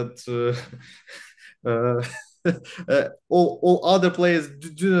that all other players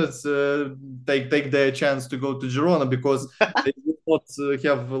do not take their chance to go to Girona because they will not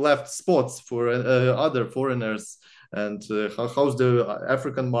have left spots for other foreigners. And how's the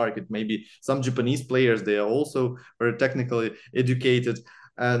African market? Maybe some Japanese players, they are also very technically educated.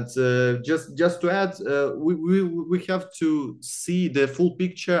 And just to add, we have to see the full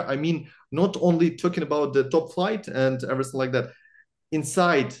picture. I mean, not only talking about the top flight and everything like that.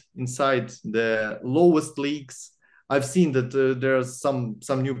 Inside the lowest leagues, I've seen that there are some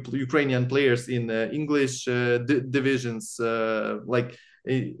new Ukrainian players in English divisions. Like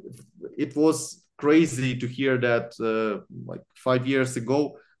it was crazy to hear that like 5 years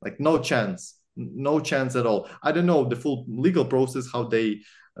ago, like no chance at all. I don't know the full legal process how they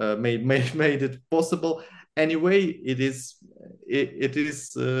made it possible. Anyway, it is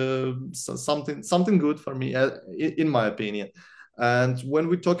something good for me in my opinion. And when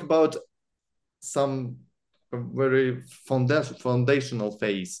we talk about some very foundational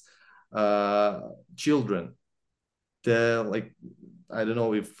phase, children, they're like, I don't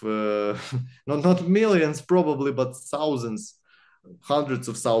know if not millions probably, but thousands, hundreds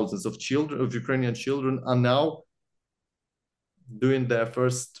of thousands of children, of Ukrainian children, are now doing their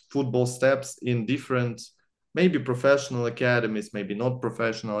first football steps in different, maybe professional academies, maybe not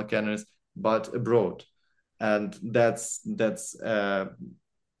professional academies, but abroad. And that's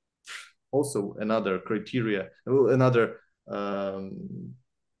also another criteria, another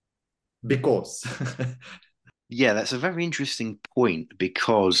because. Yeah, that's a very interesting point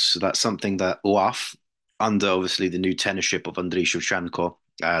because that's something that OAF, under obviously the new tenureship of Andriy Shevchenko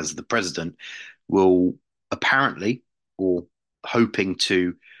as the president, will apparently or hoping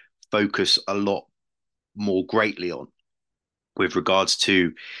to focus a lot more greatly on with regards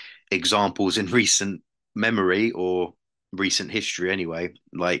to examples in recent memory or recent history anyway,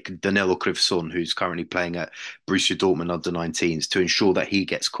 like Danilo Krivson, who's currently playing at Borussia Dortmund under 19s, to ensure that he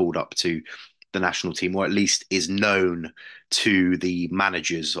gets called up to the national team, or at least is known to the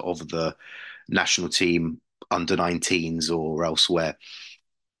managers of the national team under 19s or elsewhere.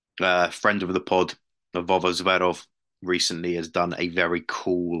 Friend of the pod, Vova Zverov, recently has done a very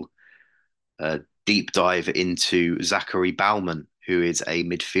cool deep dive into Zachary Bauman, who is a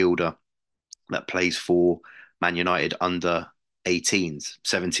midfielder that plays for Man United under 18s,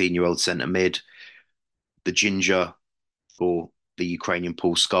 17-year-old centre mid, the ginger for the Ukrainian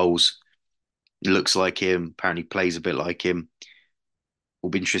Paul Scholes. Looks like him, apparently plays a bit like him.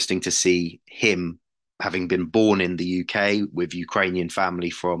 Will be interesting to see him, having been born in the UK with Ukrainian family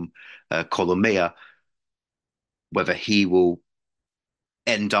from Kolomea, whether he will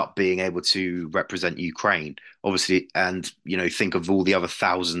end up being able to represent Ukraine, obviously, and think of all the other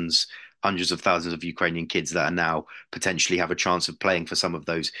thousands, hundreds of thousands of Ukrainian kids that are now potentially have a chance of playing for some of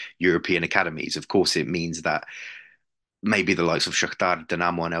those European academies. Of course, it means that maybe the likes of Shakhtar,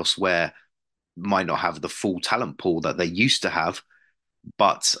 Dynamo, and elsewhere might not have the full talent pool that they used to have,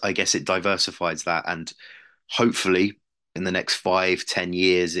 but I guess it diversifies that, and hopefully in the next 5, 10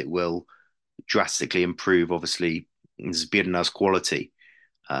 years, it will drastically improve, obviously, Zbirna's quality.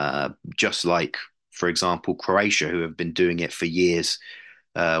 just like, for example, Croatia, who have been doing it for years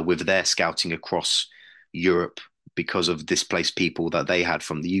with their scouting across Europe because of displaced people that they had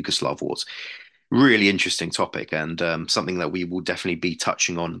from the Yugoslav wars. Really interesting topic, and something that we will definitely be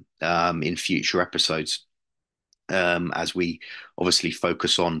touching on in future episodes as we obviously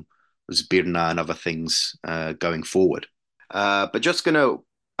focus on Zbirna and other things going forward. But just going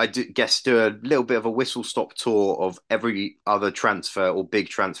to, guess, do a little bit of a whistle-stop tour of every other transfer or big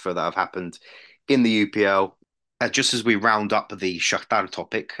transfer that have happened in the UPL. Just as we round up the Shakhtar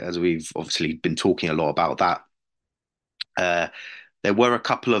topic, as we've obviously been talking a lot about that, there were a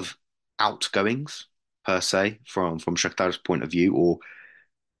couple of outgoings, per se, from Shakhtar's point of view, or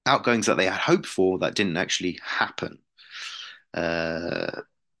outgoings that they had hoped for that didn't actually happen.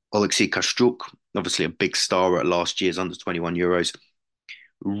 Oleksiy Kashchuk, obviously a big star at last year's under-21 Euros,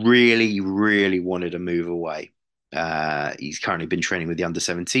 really, really wanted to move away. He's currently been training with the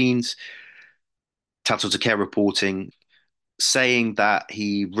under-17s. Tato Takea reporting, saying that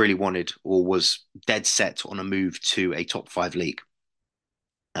he really wanted or was dead set on a move to a top 5 league.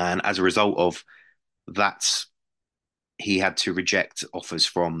 And as a result of that, he had to reject offers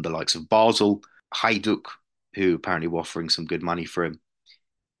from the likes of Basel, Hajduk, who apparently were offering some good money for him,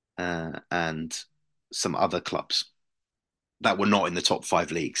 and some other clubs that were not in the top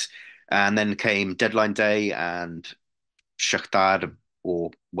 5 leagues. And then came deadline day, and Shakhtar,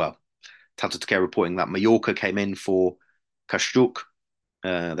 Tato Takea reporting that Mallorca came in for Kashchuk.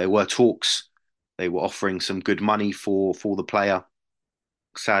 There were talks. They were offering some good money for the player.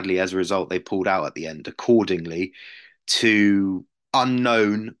 Sadly, as a result, they pulled out at the end, accordingly to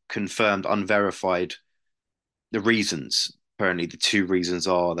unknown, confirmed, unverified the reasons. Apparently, the 2 reasons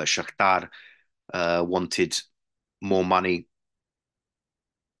are that Shakhtar wanted more money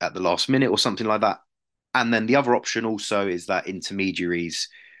at the last minute or something like that. And then the other option also is that intermediaries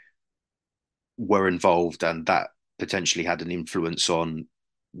were involved, and that potentially had an influence on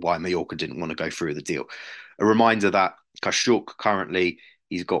why Mallorca didn't want to go through the deal. A reminder that Kashchuk currently,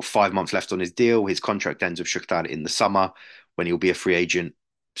 he's got 5 months left on his deal. His contract ends with Shakhtar in the summer when he'll be a free agent.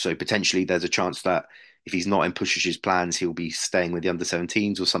 So potentially there's a chance that if he's not in Pushic's plans, he'll be staying with the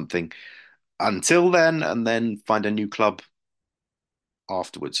under-17s or something until then, and then find a new club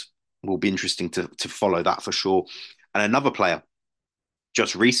afterwards. Will be interesting to follow that for sure. And another player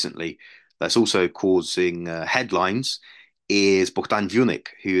just recently that's also causing headlines is Bogdan Vunik,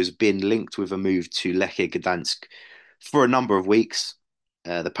 who has been linked with a move to Lechia Gdansk for a number of weeks.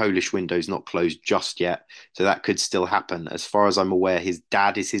 The Polish window is not closed just yet, so that could still happen. As far as I'm aware, his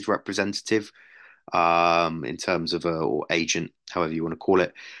dad is his representative in terms of or agent, however you want to call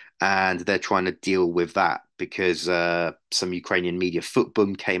it. And they're trying to deal with that because some Ukrainian media,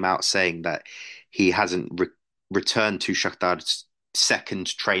 Footboom, came out saying that he hasn't returned to Shakhtar's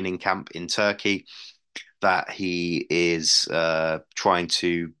second training camp in Turkey, that he is trying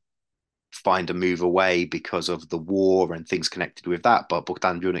to find a move away because of the war and things connected with that. But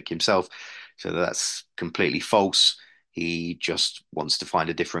Bogdan Vunik himself, so that's completely false. He just wants to find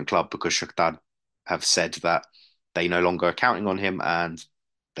a different club because Shakhtar have said that they no longer are counting on him and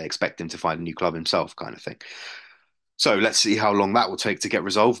they expect him to find a new club himself, kind of thing. So let's see how long that will take to get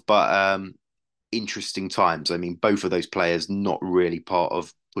resolved. But interesting times. I mean, both of those players not really part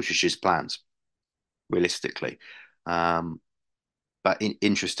of Pushic's plans, realistically. But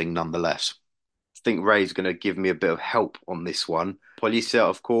interesting nonetheless. I think Ray's going to give me a bit of help on this one. Policia,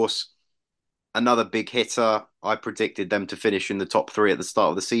 of course, another big hitter. I predicted them to finish in the top 3 at the start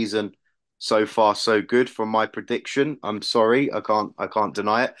of the season. So far, so good from my prediction. I'm sorry, I can't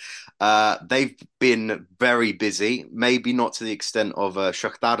deny it. They've been very busy, maybe not to the extent of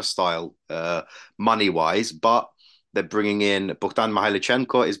Shakhtar style money wise, but they're bringing in Bogdan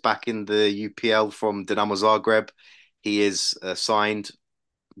Mihailichenko is back in the UPL from Dinamo Zagreb. He is signed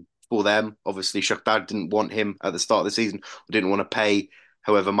for them. Obviously, Shakhtar didn't want him at the start of the season, or didn't want to pay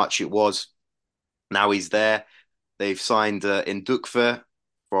however much it was. Now he's there. They've signed Indukve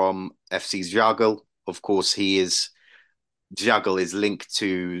from FC Zjagl. Of course, Zjagl is linked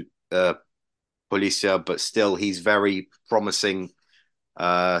to Policia, but still he's very promising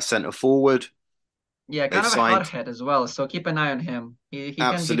centre forward. Yeah, kind of a hothead as well. So keep an eye on him. He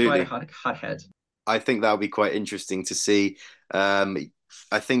can be quite a hothead. I think that would be quite interesting to see.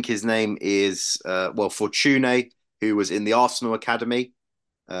 I think his name is Fortuné, who was in the Arsenal academy.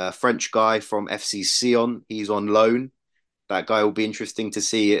 French guy from FC Sion. He's on loan. That guy will be interesting to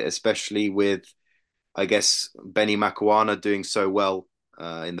see, especially with, I guess, Benny Makuana doing so well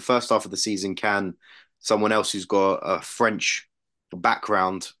in the first half of the season. Can someone else who's got a French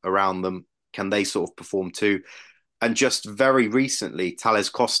background around them, can they sort of perform too? And just very recently, Thales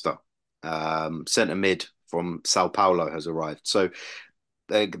Costa, centre mid from Sao Paulo, has arrived. So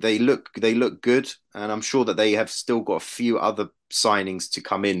they look good, and I'm sure that they have still got a few other signings to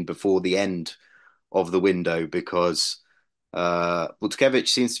come in before the end of the window because Butkevich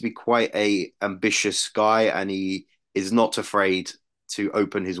seems to be quite a ambitious guy, and he is not afraid to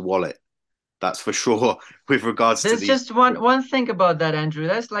open his wallet. That's for sure. With regards to There's these, just one thing about that, Andrew.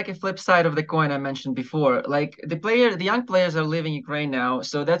 That's like a flip side of the coin I mentioned before. Like the young players are leaving Ukraine now,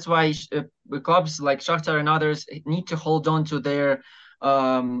 so that's why clubs like Shakhtar and others need to hold on to their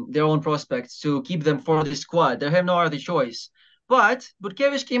own prospects to keep them for the squad. They have no other choice. But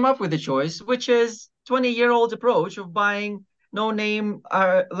Butkevich came up with a choice, which is 20-year-old approach of buying no-name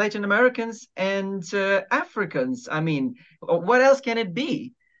Latin Americans and Africans. I mean, what else can it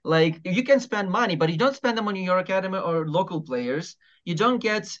be? Like you can spend money, but you don't spend them on your academy or local players. You don't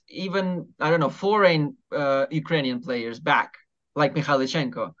get even, I don't know, foreign Ukrainian players back, like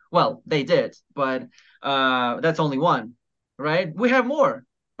Mikhailichenko. Well, they did, but that's only one, right? We have more,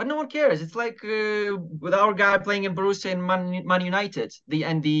 but no one cares. It's like with our guy playing in Borussia and Man United,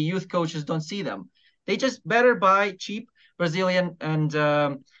 the youth coaches don't see them. They just better buy cheap Brazilian and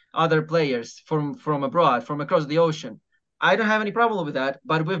other players from abroad, from across the ocean. I don't have any problem with that,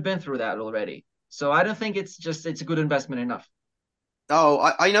 but we've been through that already. So I don't think it's a good investment enough.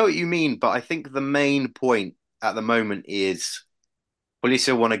 oh, I know what you mean, but I think the main point at the moment is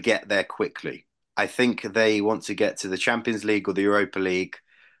Policia want to get there quickly. I think they want to get to the Champions League or the Europa League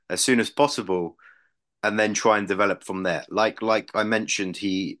as soon as possible, and then try and develop from there. Like I mentioned,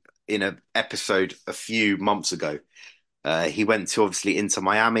 he in an episode a few months ago, he went to obviously Inter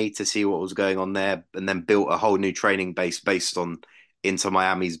Miami to see what was going on there, and then built a whole new training base based on Inter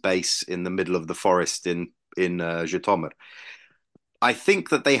Miami's base in the middle of the forest in Zhytomyr. I think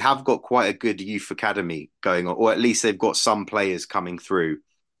that they have got quite a good youth academy going on, or at least they've got some players coming through.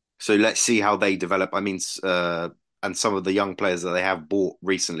 So let's see how they develop. I mean, and some of the young players that they have bought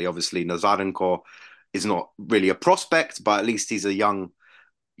recently, obviously Nazarenko is not really a prospect, but at least he's a young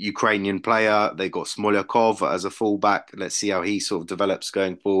Ukrainian player. They got Smolyakov as a fullback. Let's see how he sort of develops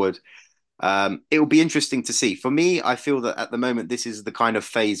going forward. It will be interesting to see. For me, I feel that at the moment, this is the kind of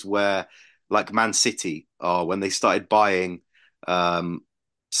phase where, like Man City are, when they started buying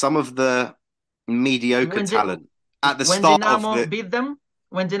some of the mediocre When did talent at the when start of Dynamo the beat them?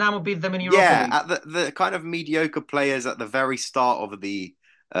 When Dynamo beat them in Europa yeah, League. at the kind of mediocre players at the very start of the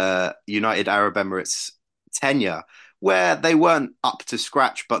United Arab Emirates tenure, where they weren't up to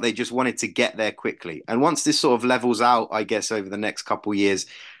scratch, but they just wanted to get there quickly. And once this sort of levels out, I guess over the next couple of years,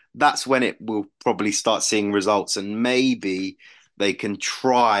 that's when it will probably start seeing results, and maybe they can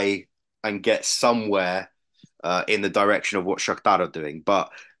try and get somewhere in the direction of what Shakhtar are doing. But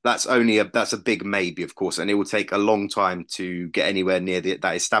that's a big maybe, of course, and it will take a long time to get anywhere near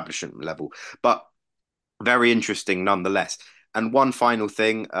that establishment level. But very interesting nonetheless. And one final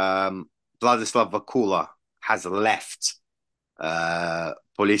thing, Vladislav Vakula has left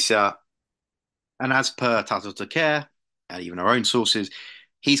Policia, and as per Tato Care and even our own sources,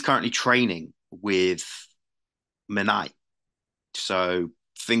 he's currently training with Menai. So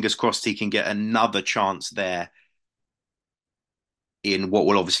fingers crossed he can get another chance there in what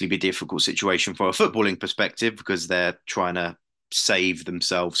will obviously be a difficult situation for a footballing perspective because they're trying to save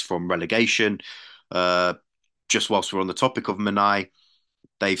themselves from relegation. Uh, just whilst we're on the topic of Menai,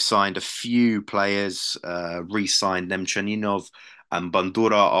 they've signed a few players, re-signed Nemchaninov and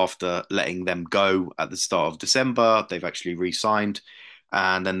Bandura after letting them go at the start of December. They've actually re-signed,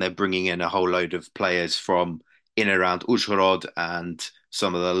 and then they're bringing in a whole load of players from in and around Uzhhorod and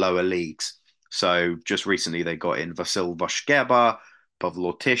some of the lower leagues. So just recently they got in Vasil Vashkeba,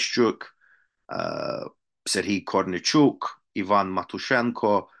 Pavlo Teshchuk, uh, Serhiy Kornichuk, Ivan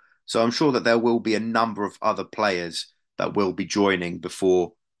Matushenko. So I'm sure that there will be a number of other players that will be joining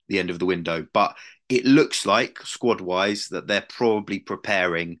before the end of the window. But it looks like, squad-wise, that they're probably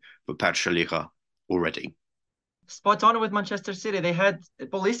preparing for Pershalicha already. Spot on with Manchester City.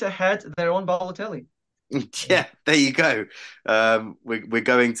 Police had their own Balotelli. Yeah, there you go. We're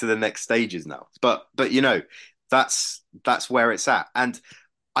going to the next stages now. But that's where it's at. And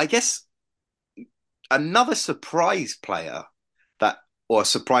I guess another surprise player that, or a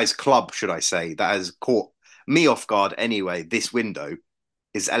surprise club, should I say, that has caught me off guard anyway this window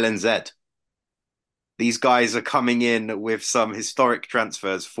is LNZ. These guys are coming in with some historic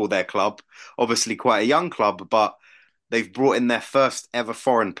transfers for their club. Obviously, quite a young club, but they've brought in their first ever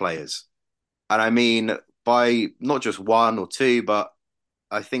foreign players. And I mean, by not just one or two, but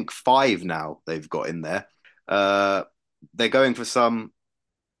I think five now they've got in there. Uh, they're going for some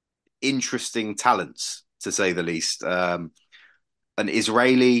interesting talents to say the least. An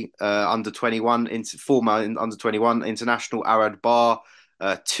Israeli former under 21 international, Arad Bar,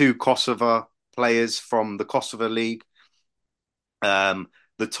 two Kosovo players from the Kosovo League.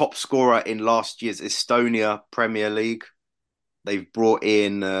 The top scorer in last year's Estonia Premier League. They've brought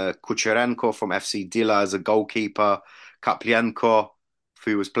in Kucherenko from FC Dila as a goalkeeper, Kaplienko,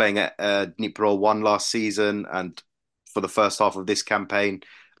 who was playing at Dnipro 1 last season and for the first half of this campaign,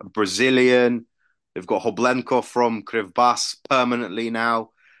 a Brazilian. They've got Hoblenko from Krivbas permanently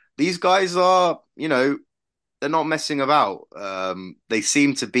now. These guys are, they're not messing about. They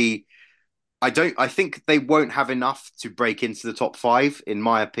seem to be. I think they won't have enough to break into the top five, in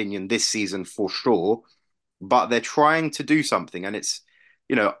my opinion, this season for sure. But they're trying to do something, and it's,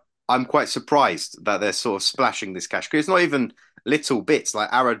 I'm quite surprised that they're sort of splashing this cash because it's not even little bits. Like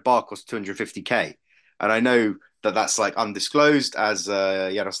Arad Bar cost 250k, and I know that that's like undisclosed, as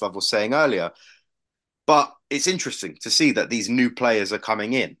Yaroslav was saying earlier. But it's interesting to see that these new players are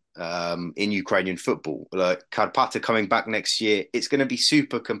coming in Ukrainian football. Like Karpata coming back next year, it's going to be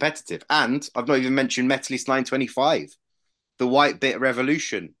super competitive. And I've not even mentioned Metalist 925. The White Bit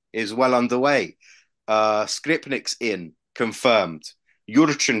Revolution is well underway. Skripnik's in, confirmed.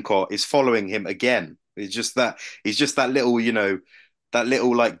 Yurchenko is following him again. He's just that little, that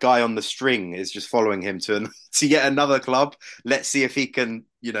little like guy on the string is just following him to yet another club. Let's see if he can,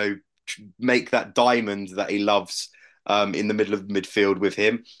 make that diamond that he loves in the middle of midfield with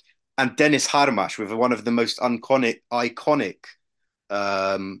him. And Dennis Harmash with one of the most iconic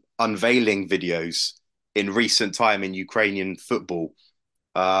unveiling videos in recent time in Ukrainian football,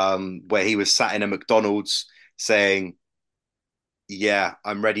 where he was sat in a McDonald's saying, yeah,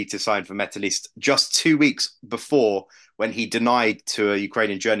 I'm ready to sign for Metalist, just 2 weeks before when he denied to a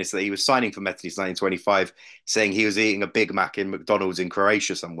Ukrainian journalist that he was signing for Metalist 1925, saying he was eating a Big Mac in McDonald's in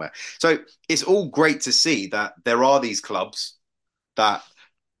Croatia somewhere. So it's all great to see that there are these clubs, that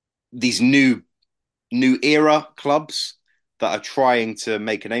these new era clubs that are trying to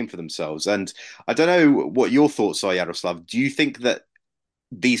make a name for themselves. And I don't know what your thoughts are, Yaroslav. Do you think that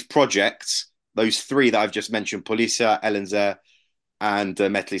these projects, those three that I've just mentioned, Policia, Elenzer, and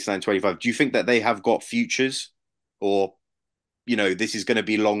Metalist 925, do you think that they have got futures, or this is going to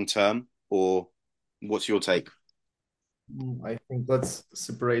be long term, or what's your take? I think let's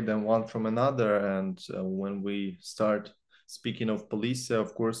separate them one from another. And when we start speaking of Policia,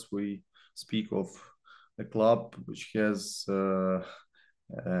 of course, we speak of a club which has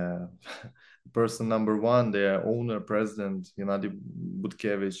person number one, their owner, president, Gennady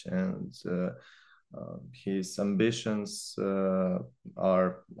Butkevich, and his ambitions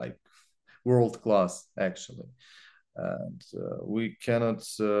are like world class, actually. And we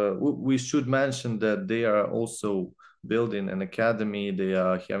should mention that they are also building an academy. They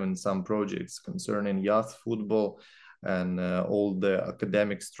are having some projects concerning youth football and all the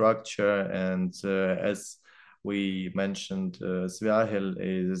academic structure. And as we mentioned, Sviagel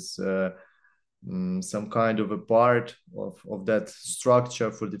is some kind of a part of that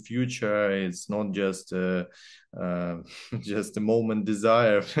structure for the future. It's not just just a moment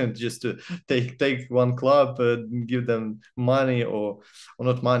desire just to take one club and give them money, or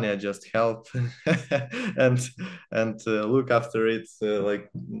not money, I just help and look after it. Like,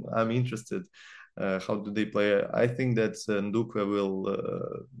 I'm interested. How do they play? I think that Ndukwe will,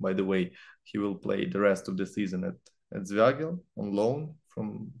 by the way, he will play the rest of the season at Zviagel on loan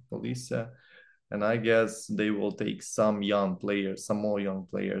from Policia. And I guess they will take some more young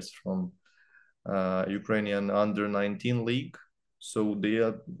players from Ukrainian under-19 league. So they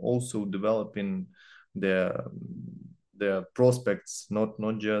are also developing their prospects, not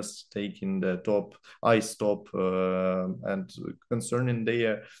just taking the top and concerning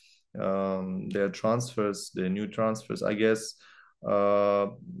their transfers, their new transfers, I guess.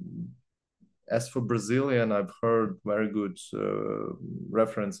 As for Brazilian, I've heard very good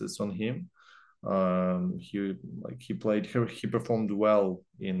references on him. He performed well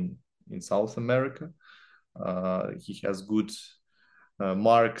in South America. He has good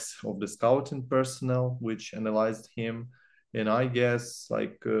marks of the scouting personnel which analyzed him, and I guess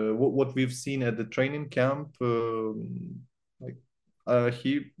what we've seen at the training camp,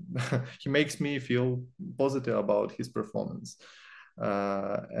 he he makes me feel positive about his performance.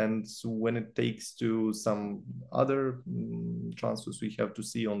 And when it takes to some other transfers, we have to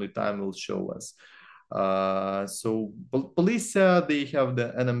see, only time will show us. So Policia, they have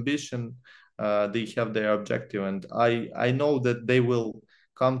an ambition, they have their objective, and I know that they will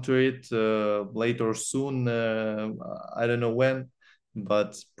come to it late or soon. I don't know when,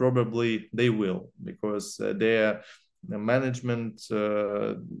 but probably they will, because their management,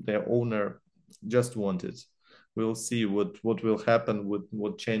 their owner, just want it. We'll see what will happen,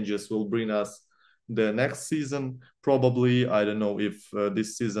 what changes will bring us the next season. Probably, I don't know if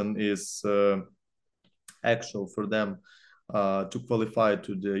this season is actual for them to qualify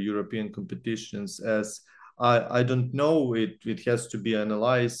to the European competitions, as I don't know. It has to be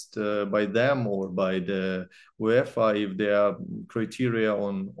analyzed by them or by the UEFA if their criteria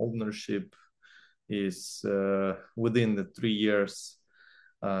on ownership is within the 3 years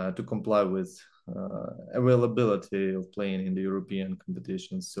to comply with availability of playing in the European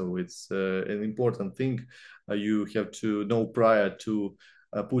competitions. So it's an important thing. You have to know prior to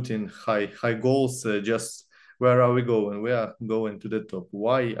put in high goals. Just where are we going? We are going to the top.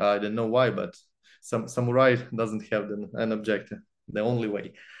 Why? I don't know why, but samurai doesn't have an objective. The only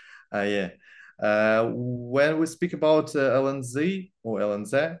way. Yeah. When we speak about LNZ or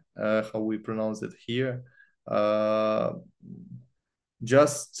LNZ, how we pronounce it here,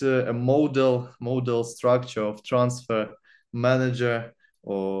 just a model structure of transfer manager,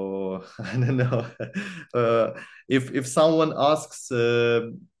 or I don't know. If someone asks,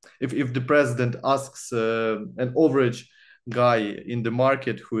 if the president asks an average guy in the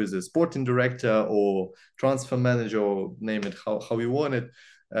market who is a sporting director or transfer manager, or name it how you want it,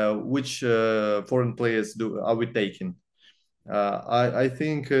 which foreign players are we taking? I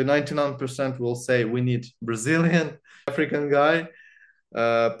think 99% will say we need Brazilian, African guy,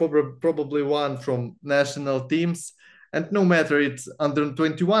 probably one from national teams, and no matter it's under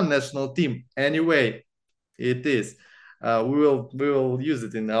 21 national team, anyway, it is. We will use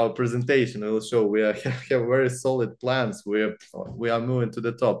it in our presentation. We will show we have very solid plans. We are moving to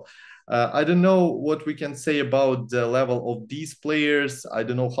the top. I don't know what we can say about the level of these players. I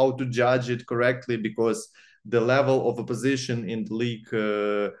don't know how to judge it correctly, because the level of opposition in the league,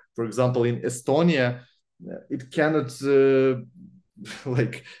 for example, in Estonia, it cannot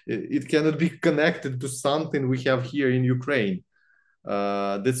it cannot be connected to something we have here in Ukraine.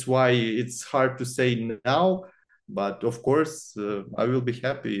 That's why it's hard to say now. But of course, I will be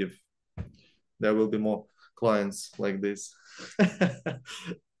happy if there will be more clients like this.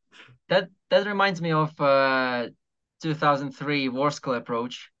 That reminds me of 2003 Warsaw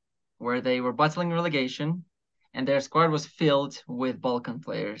approach, where they were battling relegation, and their squad was filled with Balkan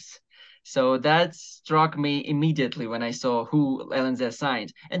players. So that struck me immediately when I saw who LNZ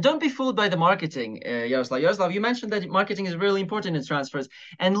signed. And don't be fooled by the marketing, Yaroslav. Yaroslav, you mentioned that marketing is really important in transfers,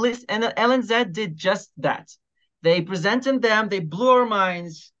 and LNZ did just that. They presented them, they blew our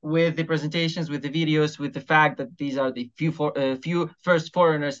minds with the presentations, with the videos, with the fact that these are the few first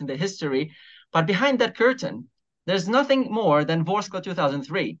foreigners in the history. But behind that curtain, there's nothing more than Warsaw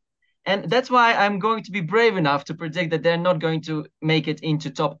 2003. And that's why I'm going to be brave enough to predict that they're not going to make it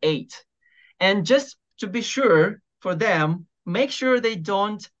into top 8. And just to be sure for them, make sure they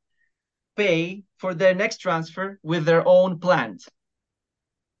don't pay for their next transfer with their own plant.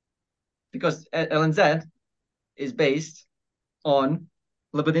 Because LNZ is based on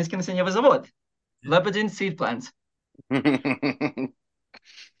Lebedynsky Nasyennowy Zavod, Lebedin seed plants.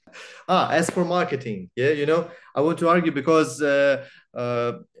 As for marketing, yeah, I want to argue because their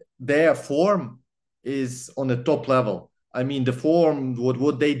form is on a top level. I mean, the form,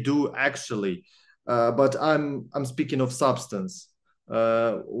 what they do actually, but I'm speaking of substance,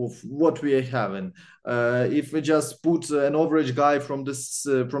 of what we are having. If we just put an average guy from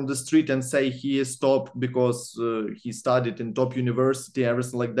the street and say he is top because he studied in top university,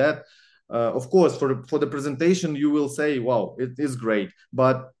 everything like that, of course, for the presentation you will say, wow, it is great,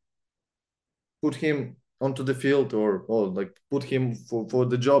 but put him onto the field, or like put him for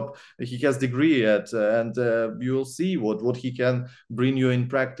the job he has degree at, and you will see what he can bring you in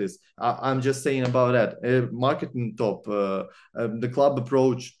practice. I'm just saying about that. Marketing top, the club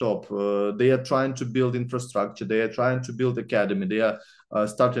approach top. They are trying to build infrastructure. They are trying to build academy. They are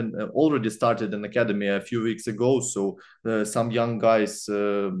already started an academy a few weeks ago. So some young guys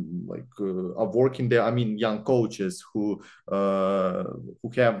are working there. I mean, young coaches who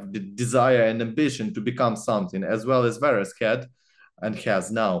have the desire and ambition to become something, as well as Veres had and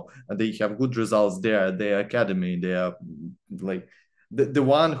has now. And they have good results there. Their academy. They are like the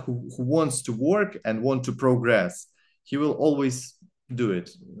one who wants to work and want to progress. He will always do it.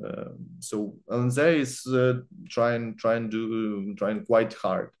 So Anze is trying quite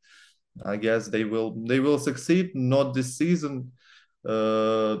hard. I guess they will succeed. Not this season,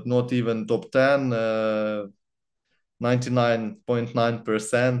 not even top 10.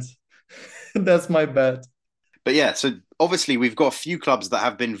 99.9%. That's my bet. But yeah, so obviously we've got a few clubs that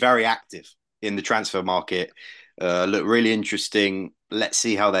have been very active in the transfer market. Look really interesting. Let's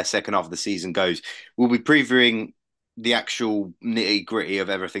see how their second half of the season goes. We'll be previewing the actual nitty gritty of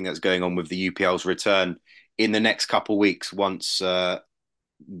everything that's going on with the UPL's return in the next couple of weeks once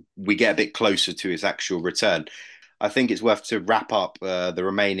we get a bit closer to its actual return. I think it's worth to wrap up the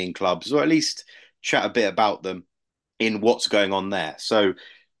remaining clubs, or at least chat a bit about them in what's going on there. So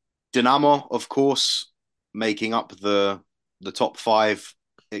Dynamo, of course, making up the top five,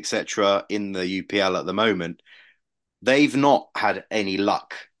 etc., in the UPL at the moment. They've not had any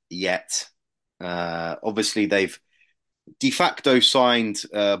luck yet. Obviously, they've de facto signed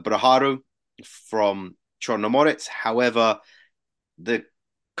Braharu from Chornomorets. However, the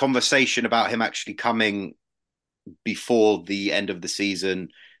conversation about him actually coming before the end of the season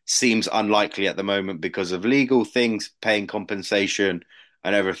seems unlikely at the moment because of legal things, paying compensation,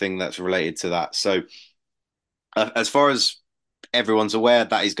 and everything that's related to that. So, as far as everyone's aware,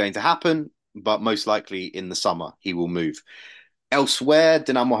 that is going to happen, but most likely in the summer he will move. Elsewhere,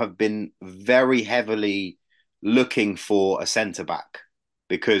 Dinamo have been very heavily looking for a centre back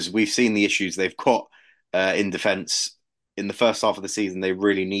because we've seen the issues they've got in defence. In the first half of the season, they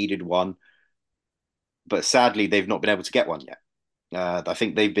really needed one, but sadly, they've not been able to get one yet. I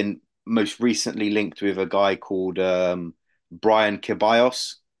think they've been most recently linked with a guy called Brian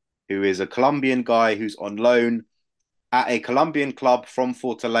Ceballos, who is a Colombian guy who's on loan at a Colombian club from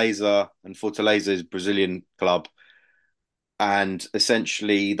Fortaleza, and Fortaleza is a Brazilian club. And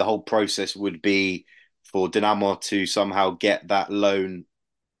essentially, the whole process would be for Dinamo to somehow get that loan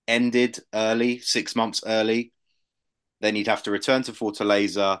ended early, 6 months early. Then he'd have to return to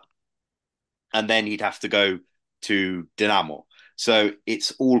Fortaleza, and then he'd have to go to Dinamo. So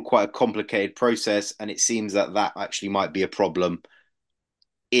it's all quite a complicated process, and it seems that that actually might be a problem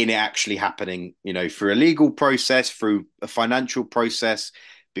in it actually happening, through a legal process, through a financial process,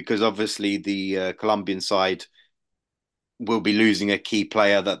 because obviously the Colombian side will be losing a key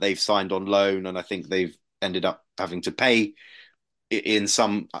player that they've signed on loan, and I think they've ended up having to pay in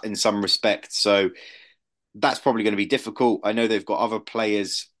some respect. So that's probably going to be difficult. I know they've got other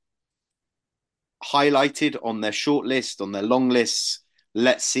players highlighted on their short list, on their long lists.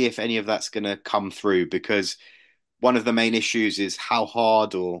 Let's see if any of that's going to come through, because one of the main issues is how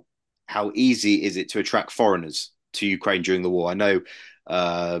hard or how easy is it to attract foreigners to Ukraine during the war. I know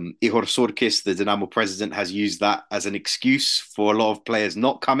Ihor Surkis, the Dynamo president, has used that as an excuse for a lot of players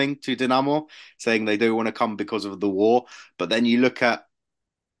not coming to Dynamo, saying they don't want to come because of the war. But then you look at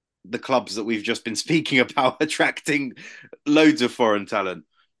the clubs that we've just been speaking about attracting loads of foreign talent.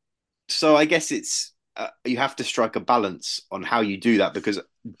 So I guess it's you have to strike a balance on how you do that, because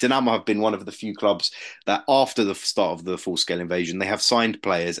Dinamo have been one of the few clubs that after the start of the full-scale invasion, they have signed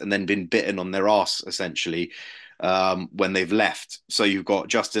players and then been bitten on their arse, essentially, when they've left. So you've got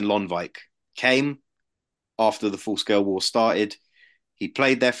Justin Lonvik came after the full-scale war started. He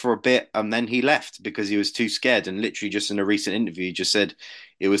played there for a bit and then he left because he was too scared. And literally just in a recent interview, he just said,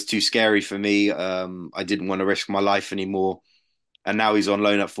 it was too scary for me. I didn't want to risk my life anymore. And now he's on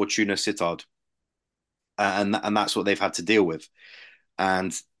loan at Fortuna Sittard. And that's what they've had to deal with.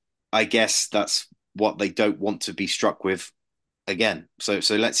 And I guess that's what they don't want to be struck with again. So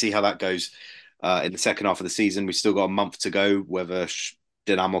let's see how that goes in the second half of the season. We've still got a month to go, whether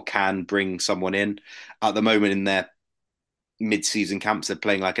Dinamo can bring someone in. At the moment in their mid-season camps, they're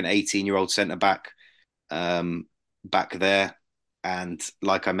playing like an 18-year-old centre-back back there. And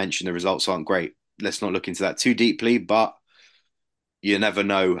like I mentioned, the results aren't great. Let's not look into that too deeply, but you never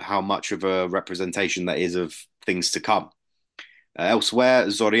know how much of a representation that is of things to come. Elsewhere,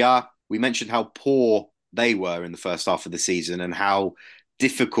 Zoria, we mentioned how poor they were in the first half of the season and how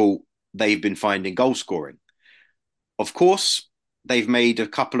difficult they've been finding goal scoring. Of course, they've made a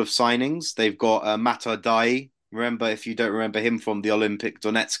couple of signings. They've got Mata Dai. Remember, if you don't remember him from the Olympic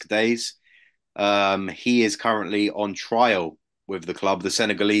Donetsk days, he is currently on trial with the club, the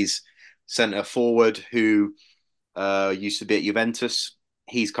Senegalese centre forward who used to be at Juventus.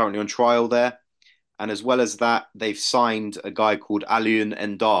 He's currently on trial there. And as well as that, they've signed a guy called Alioune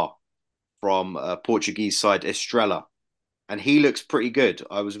Endar from Portuguese side Estrela. And he looks pretty good.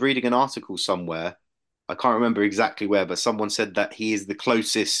 I was reading an article somewhere. I can't remember exactly where, but someone said that he is the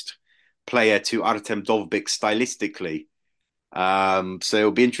closest player to Artem Dovbyk stylistically. So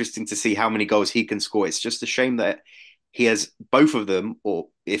it'll be interesting to see how many goals he can score. It's just a shame that he has both of them, or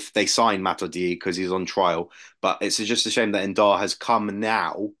if they sign Matuidi because he's on trial. But it's just a shame that Endar has come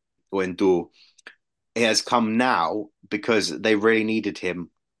now, or Endur, he has come now because they really needed him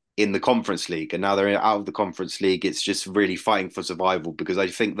in the Conference League. And now they're out of the Conference League. It's just really fighting for survival, because I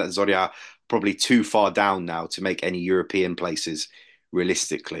think that Zoria are probably too far down now to make any European places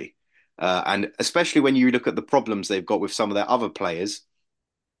realistically. And especially when you look at the problems they've got with some of their other players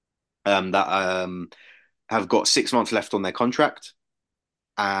that have got 6 months left on their contract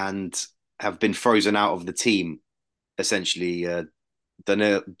and have been frozen out of the team. Essentially,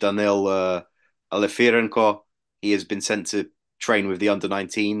 Danil Alifirenko, he has been sent to train with the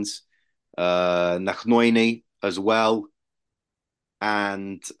under-19s. Nakhnoini as well,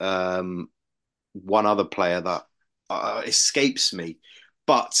 and one other player that escapes me.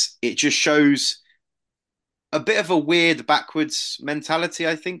 But it just shows a bit of a weird backwards mentality,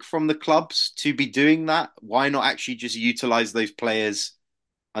 I think, from the clubs to be doing that. Why not actually just utilize those players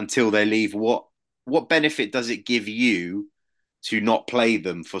until they leave? What benefit does it give you to not play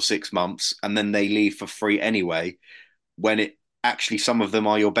them for 6 months and then they leave for free anyway, when it actually some of them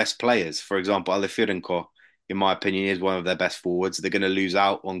are your best players? For example, Alifirenko, in my opinion, is one of their best forwards. They're going to lose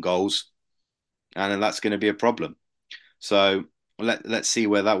out on goals, and then that's going to be a problem. So let's see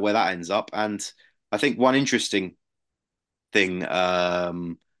where that ends up. And I think one interesting thing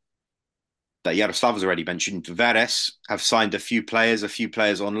that Yaroslav has already mentioned, Veres have signed a few players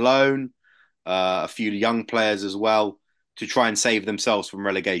on loan, a few young players as well, to try and save themselves from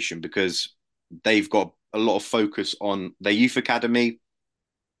relegation, because they've got a lot of focus on their youth academy.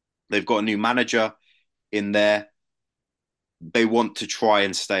 They've got a new manager in there. They want to try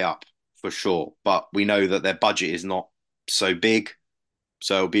and stay up for sure, but we know that their budget is not so big.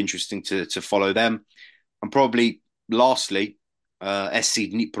 So it'll be interesting to follow them. And probably lastly,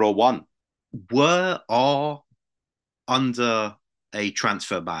 SC Dnipro 1 are under a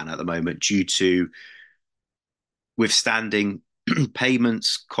transfer ban at the moment due to withstanding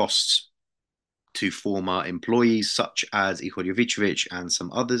payments costs to former employees such as Ihor Jovicevic and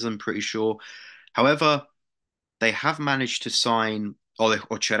some others, I'm pretty sure. However, they have managed to sign Oleg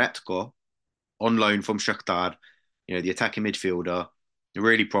Ocheretko on loan from Shakhtar, the attacking midfielder,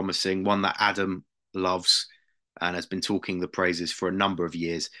 really promising, one that Adam loves and has been talking the praises for a number of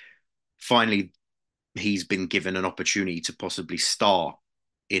years. Finally, he's been given an opportunity to possibly start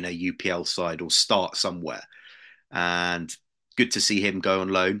in a UPL side or start somewhere. And good to see him go on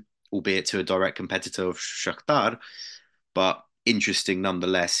loan, albeit to a direct competitor of Shakhtar, but interesting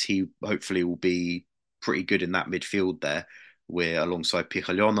nonetheless. He hopefully will be pretty good in that midfield there, where alongside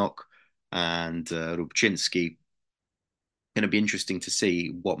Pikhalionok and Rubczynski. Going to be interesting to see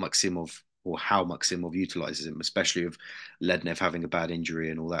what Maximov or how Maximov utilizes him, especially with Lednev having a bad injury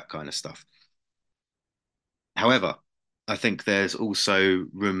and all that kind of stuff. However, I think there's also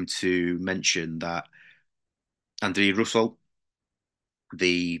room to mention that Andriy Russell,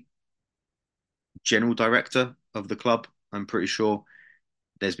 the general director of the club, I'm pretty sure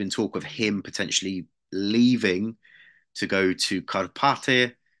there's been talk of him potentially leaving to go to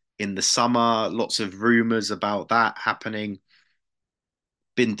Karpaty in the summer. Lots of rumors about that happening.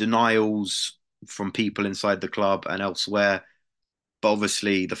 Been denials from people inside the club and elsewhere. But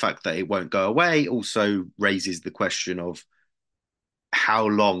obviously, the fact that it won't go away also raises the question of how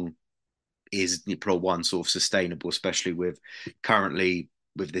long is Dnipro 1 sort of sustainable, especially with currently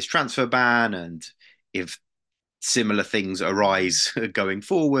with this transfer ban, and if similar things arise going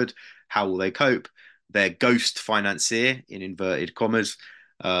forward, how will they cope? Their ghost financier, in inverted commas,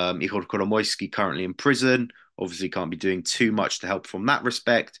 Ihor Kolomoisky, currently in prison, obviously can't be doing too much to help from that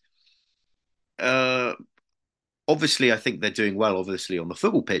respect. Obviously, I think they're doing well, obviously, on the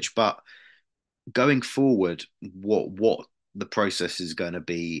football pitch, but going forward, what the process is going to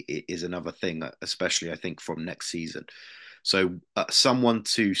be is another thing, especially I think from next season. So someone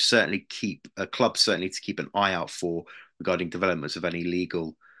to certainly keep, a club certainly to keep an eye out for regarding developments of any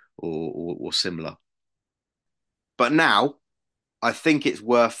legal or similar. But now I think it's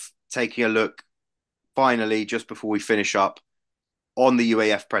worth taking a look finally, just before we finish up, on the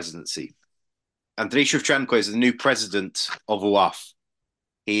UAF presidency. Andriy Shevchenko is the new president of UAF.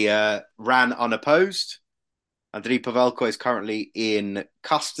 He ran unopposed. Andriy Pavelko is currently in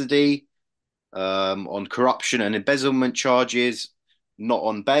custody on corruption and embezzlement charges, not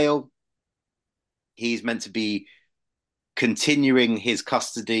on bail. He's meant to be continuing his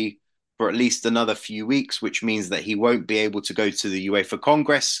custody for at least another few weeks, which means that he won't be able to go to the UEFA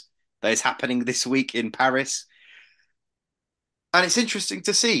Congress that is happening this week in Paris. And it's interesting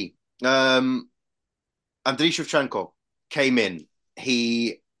to see. Andriy Shevchenko came in.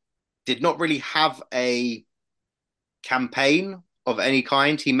 He did not really have a campaign of any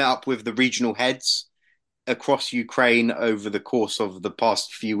kind. He met up with the regional heads across Ukraine over the course of the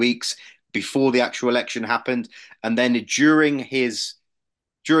past few weeks before the actual election happened. And then during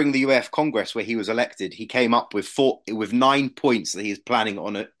the UF Congress where he was elected, he came up with 9 points that he's planning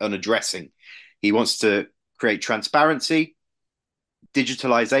on addressing. He wants to create transparency,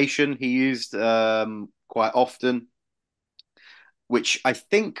 digitalization, he used quite often, which I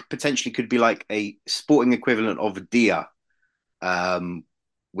think potentially could be like a sporting equivalent of Dia, um,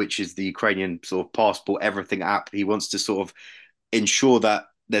 which is the Ukrainian sort of passport everything app. He wants to sort of ensure that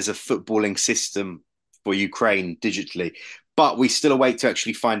there's a footballing system for Ukraine digitally, but we still await to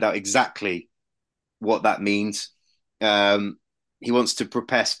actually find out exactly what that means. Um, he wants to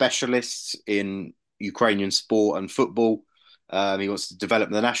prepare specialists in Ukrainian sport and football. He wants to develop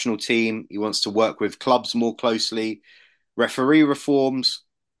the national team. He wants to work with clubs more closely, referee reforms,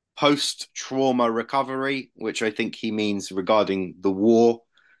 post trauma recovery, which I think he means regarding the war,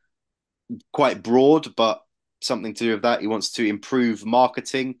 quite broad, but something to do with that. He wants to improve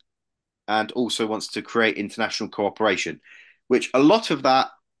marketing and also wants to create international cooperation, which a lot of that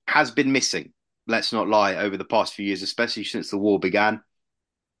has been missing, let's not lie, over the past few years, especially since the war began.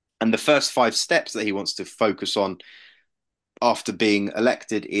 And the first 5 steps that he wants to focus on after being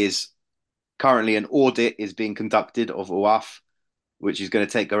elected is currently an audit is being conducted of OAF, which is going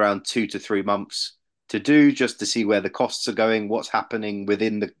to take around 2 to 3 months to do, just to see where the costs are going, what's happening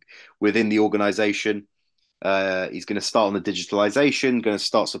within the organization. He's going to start on the digitalization, going to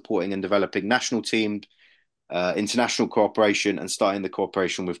start supporting and developing national teams, international cooperation, and starting the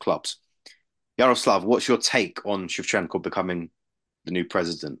cooperation with clubs. Yaroslav, what's your take on Shevchenko becoming the new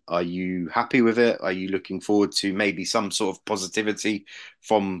president? Are you happy with it? Are you looking forward to maybe some sort of positivity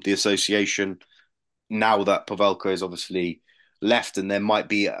from the association now that Pavelka is obviously left and there might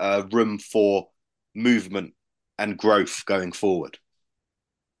be a room for movement and growth going forward?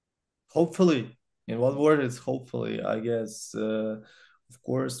 Hopefully, in one word, it's hopefully. I guess, of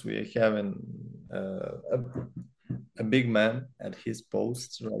course, we are having a big man at his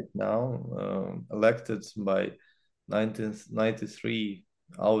post right now, elected by 1993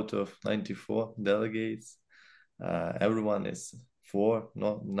 out of 94 delegates. Everyone is for,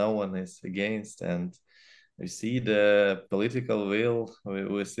 no one is against, and we see the political will.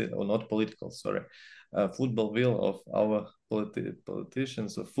 We see, or not political, sorry, football will of our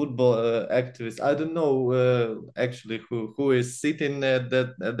politicians or football activists. I don't know actually who is sitting at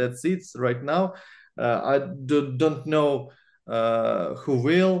that seats right now. I don't know who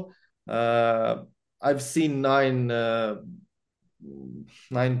will. I've seen 9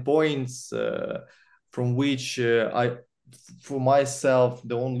 points from which I, for myself,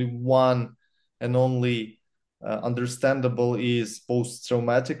 the only one and only understandable is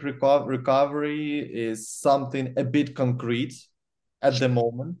post-traumatic recovery is something a bit concrete at the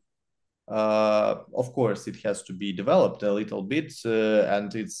moment. Of course, it has to be developed a little bit,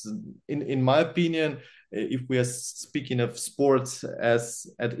 and it's in my opinion, if we are speaking of sports as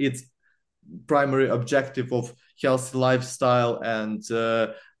at its primary objective of healthy lifestyle and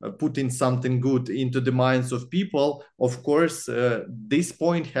putting something good into the minds of people, of course, this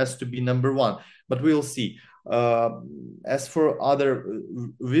point has to be number one. But we'll see. As for other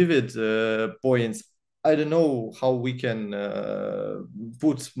vivid points, I don't know how we can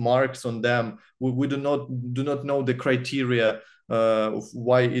put marks on them. We do not know the criteria of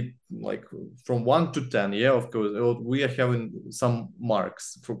why it, like, from 1 to 10. Yeah, of course, we are having some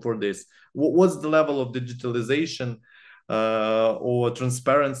marks for this. What's the level of digitalization or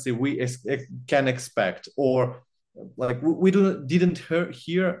transparency we can expect? Or like we didn't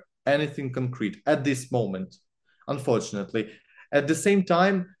hear anything concrete at this moment, unfortunately. At the same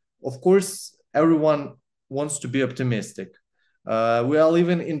time, of course, everyone wants to be optimistic. We are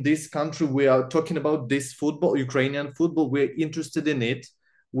living in this country. We are talking about this football, Ukrainian football. We're interested in it.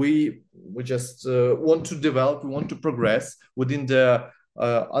 We just want to develop. We want to progress within the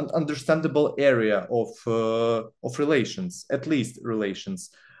understandable area of relations, at least relations.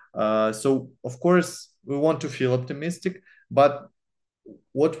 So of course we want to feel optimistic, but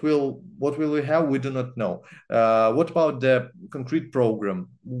what will we have? We do not know. What about the concrete program?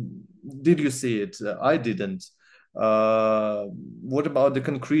 Did you see it? I didn't. What about the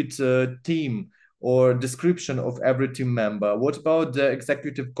concrete team or description of every team member? What about the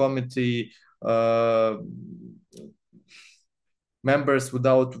executive committee members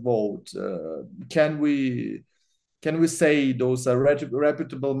without vote? Can we say those are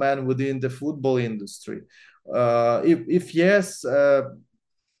reputable men within the football industry? If yes,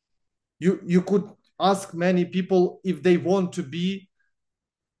 you could ask many people if they want to be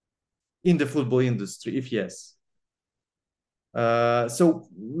in the football industry. If yes, so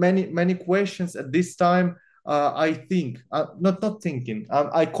many questions at this time. I think not thinking.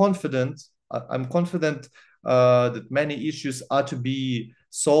 I'm confident. I'm confident that many issues are to be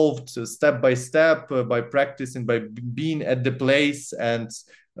solved step by step by practicing, by being at the place and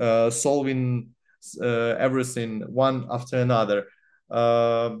solving everything one after another.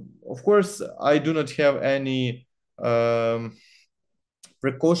 Of course, I do not have any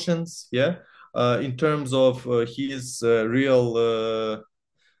precautions, yeah, in terms of his real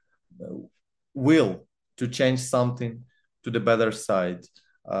will to change something to the better side.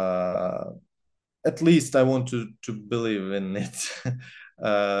 At least I want to believe in it.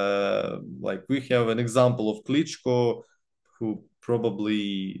 Like we have an example of Klitschko, who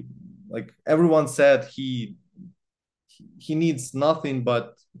probably, like everyone said, he needs nothing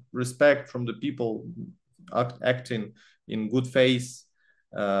but respect from the people, acting in good faith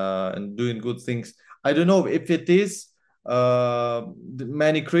and doing good things. I don't know if it is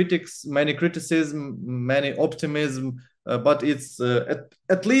many critics, many criticism, many optimism, but it's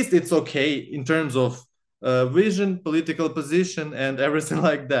at least it's okay in terms of vision, political position, and everything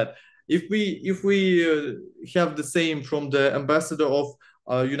like that. If we have the same from the ambassador of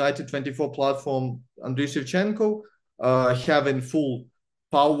United 24 platform, Andriy Shevchenko, having full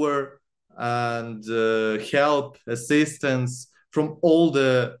power and help, assistance from all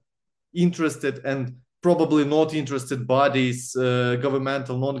the interested and probably not interested bodies,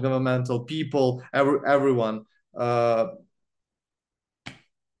 governmental, non-governmental people, everyone.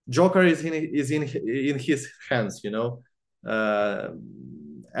 Joker is in his hands, you know.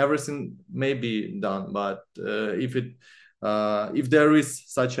 Everything may be done, but if there is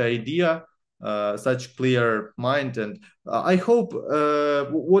such idea, such clear mind, and I hope.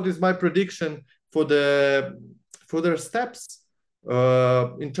 What is my prediction for the further steps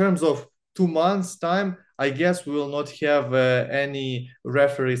in terms of 2 months time? I guess we will not have any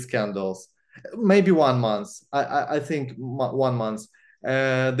referee scandals. Maybe 1 month. I think 1 month.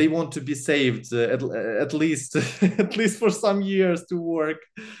 They want to be saved at least at least for some years to work,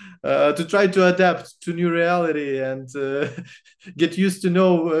 to try to adapt to new reality and get used to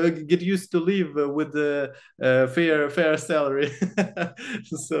live with the fair salary.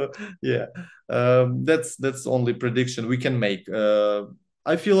 So yeah, that's only prediction we can make.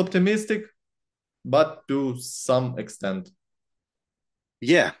 I feel optimistic, but to some extent.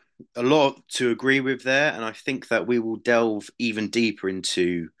 Yeah, a lot to agree with there, and I think that we will delve even deeper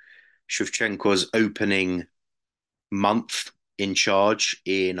into Shevchenko's opening month in charge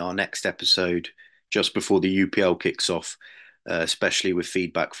in our next episode, just before the UPL kicks off, especially with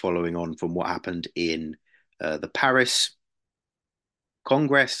feedback following on from what happened in the Paris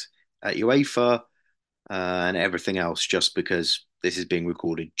Congress at UEFA and everything else, just because this is being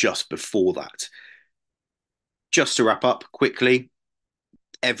recorded just before that. Just to wrap up quickly,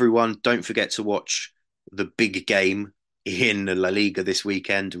 everyone, don't forget to watch the big game in La Liga this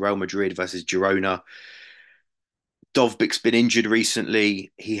weekend, Real Madrid versus Girona. Dovbik's been injured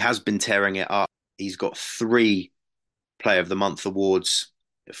recently. He has been tearing it up. He's got 3 Player of the Month awards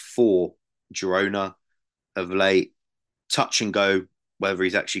for Girona of late. Touch and go, whether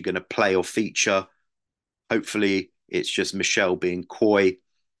he's actually going to play or feature. Hopefully, it's just Michel being coy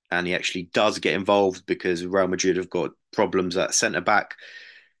and he actually does get involved, because Real Madrid have got problems at centre-back.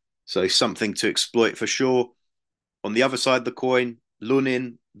 So something to exploit for sure. On the other side of the coin,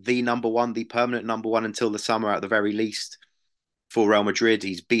 Lunin, the number one, the permanent number one until the summer at the very least for Real Madrid.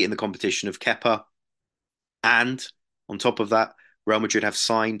 He's beaten the competition of Kepa. And on top of that, Real Madrid have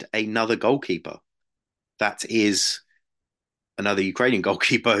signed another goalkeeper. That is another Ukrainian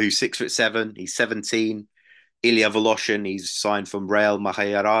goalkeeper who's 6'7". He's 17. Ilya Voloshin, he's signed from Real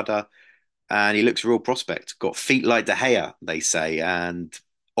Mahayarada. And he looks a real prospect. Got feet like De Gea, they say. And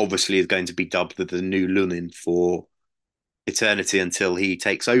obviously is going to be dubbed the new Lunin for eternity until he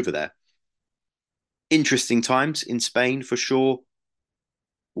takes over there. Interesting times in Spain for sure.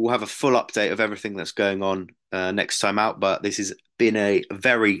 We'll have a full update of everything that's going on next time out, but this has been a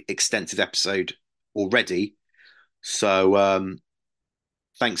very extensive episode already. So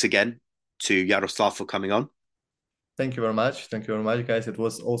thanks again to Yaroslav for coming on. Thank you very much. Thank you very much, guys. It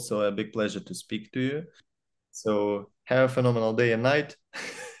was also a big pleasure to speak to you. So have a phenomenal day and night.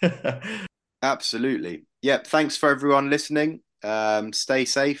 Absolutely. Yep. Thanks for everyone listening. Stay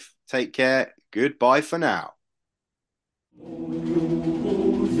safe. Take care. Goodbye for now.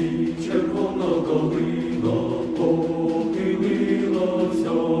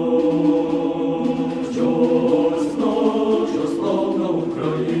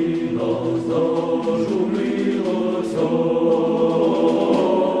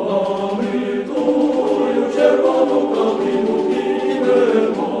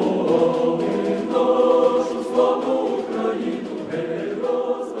 Україна.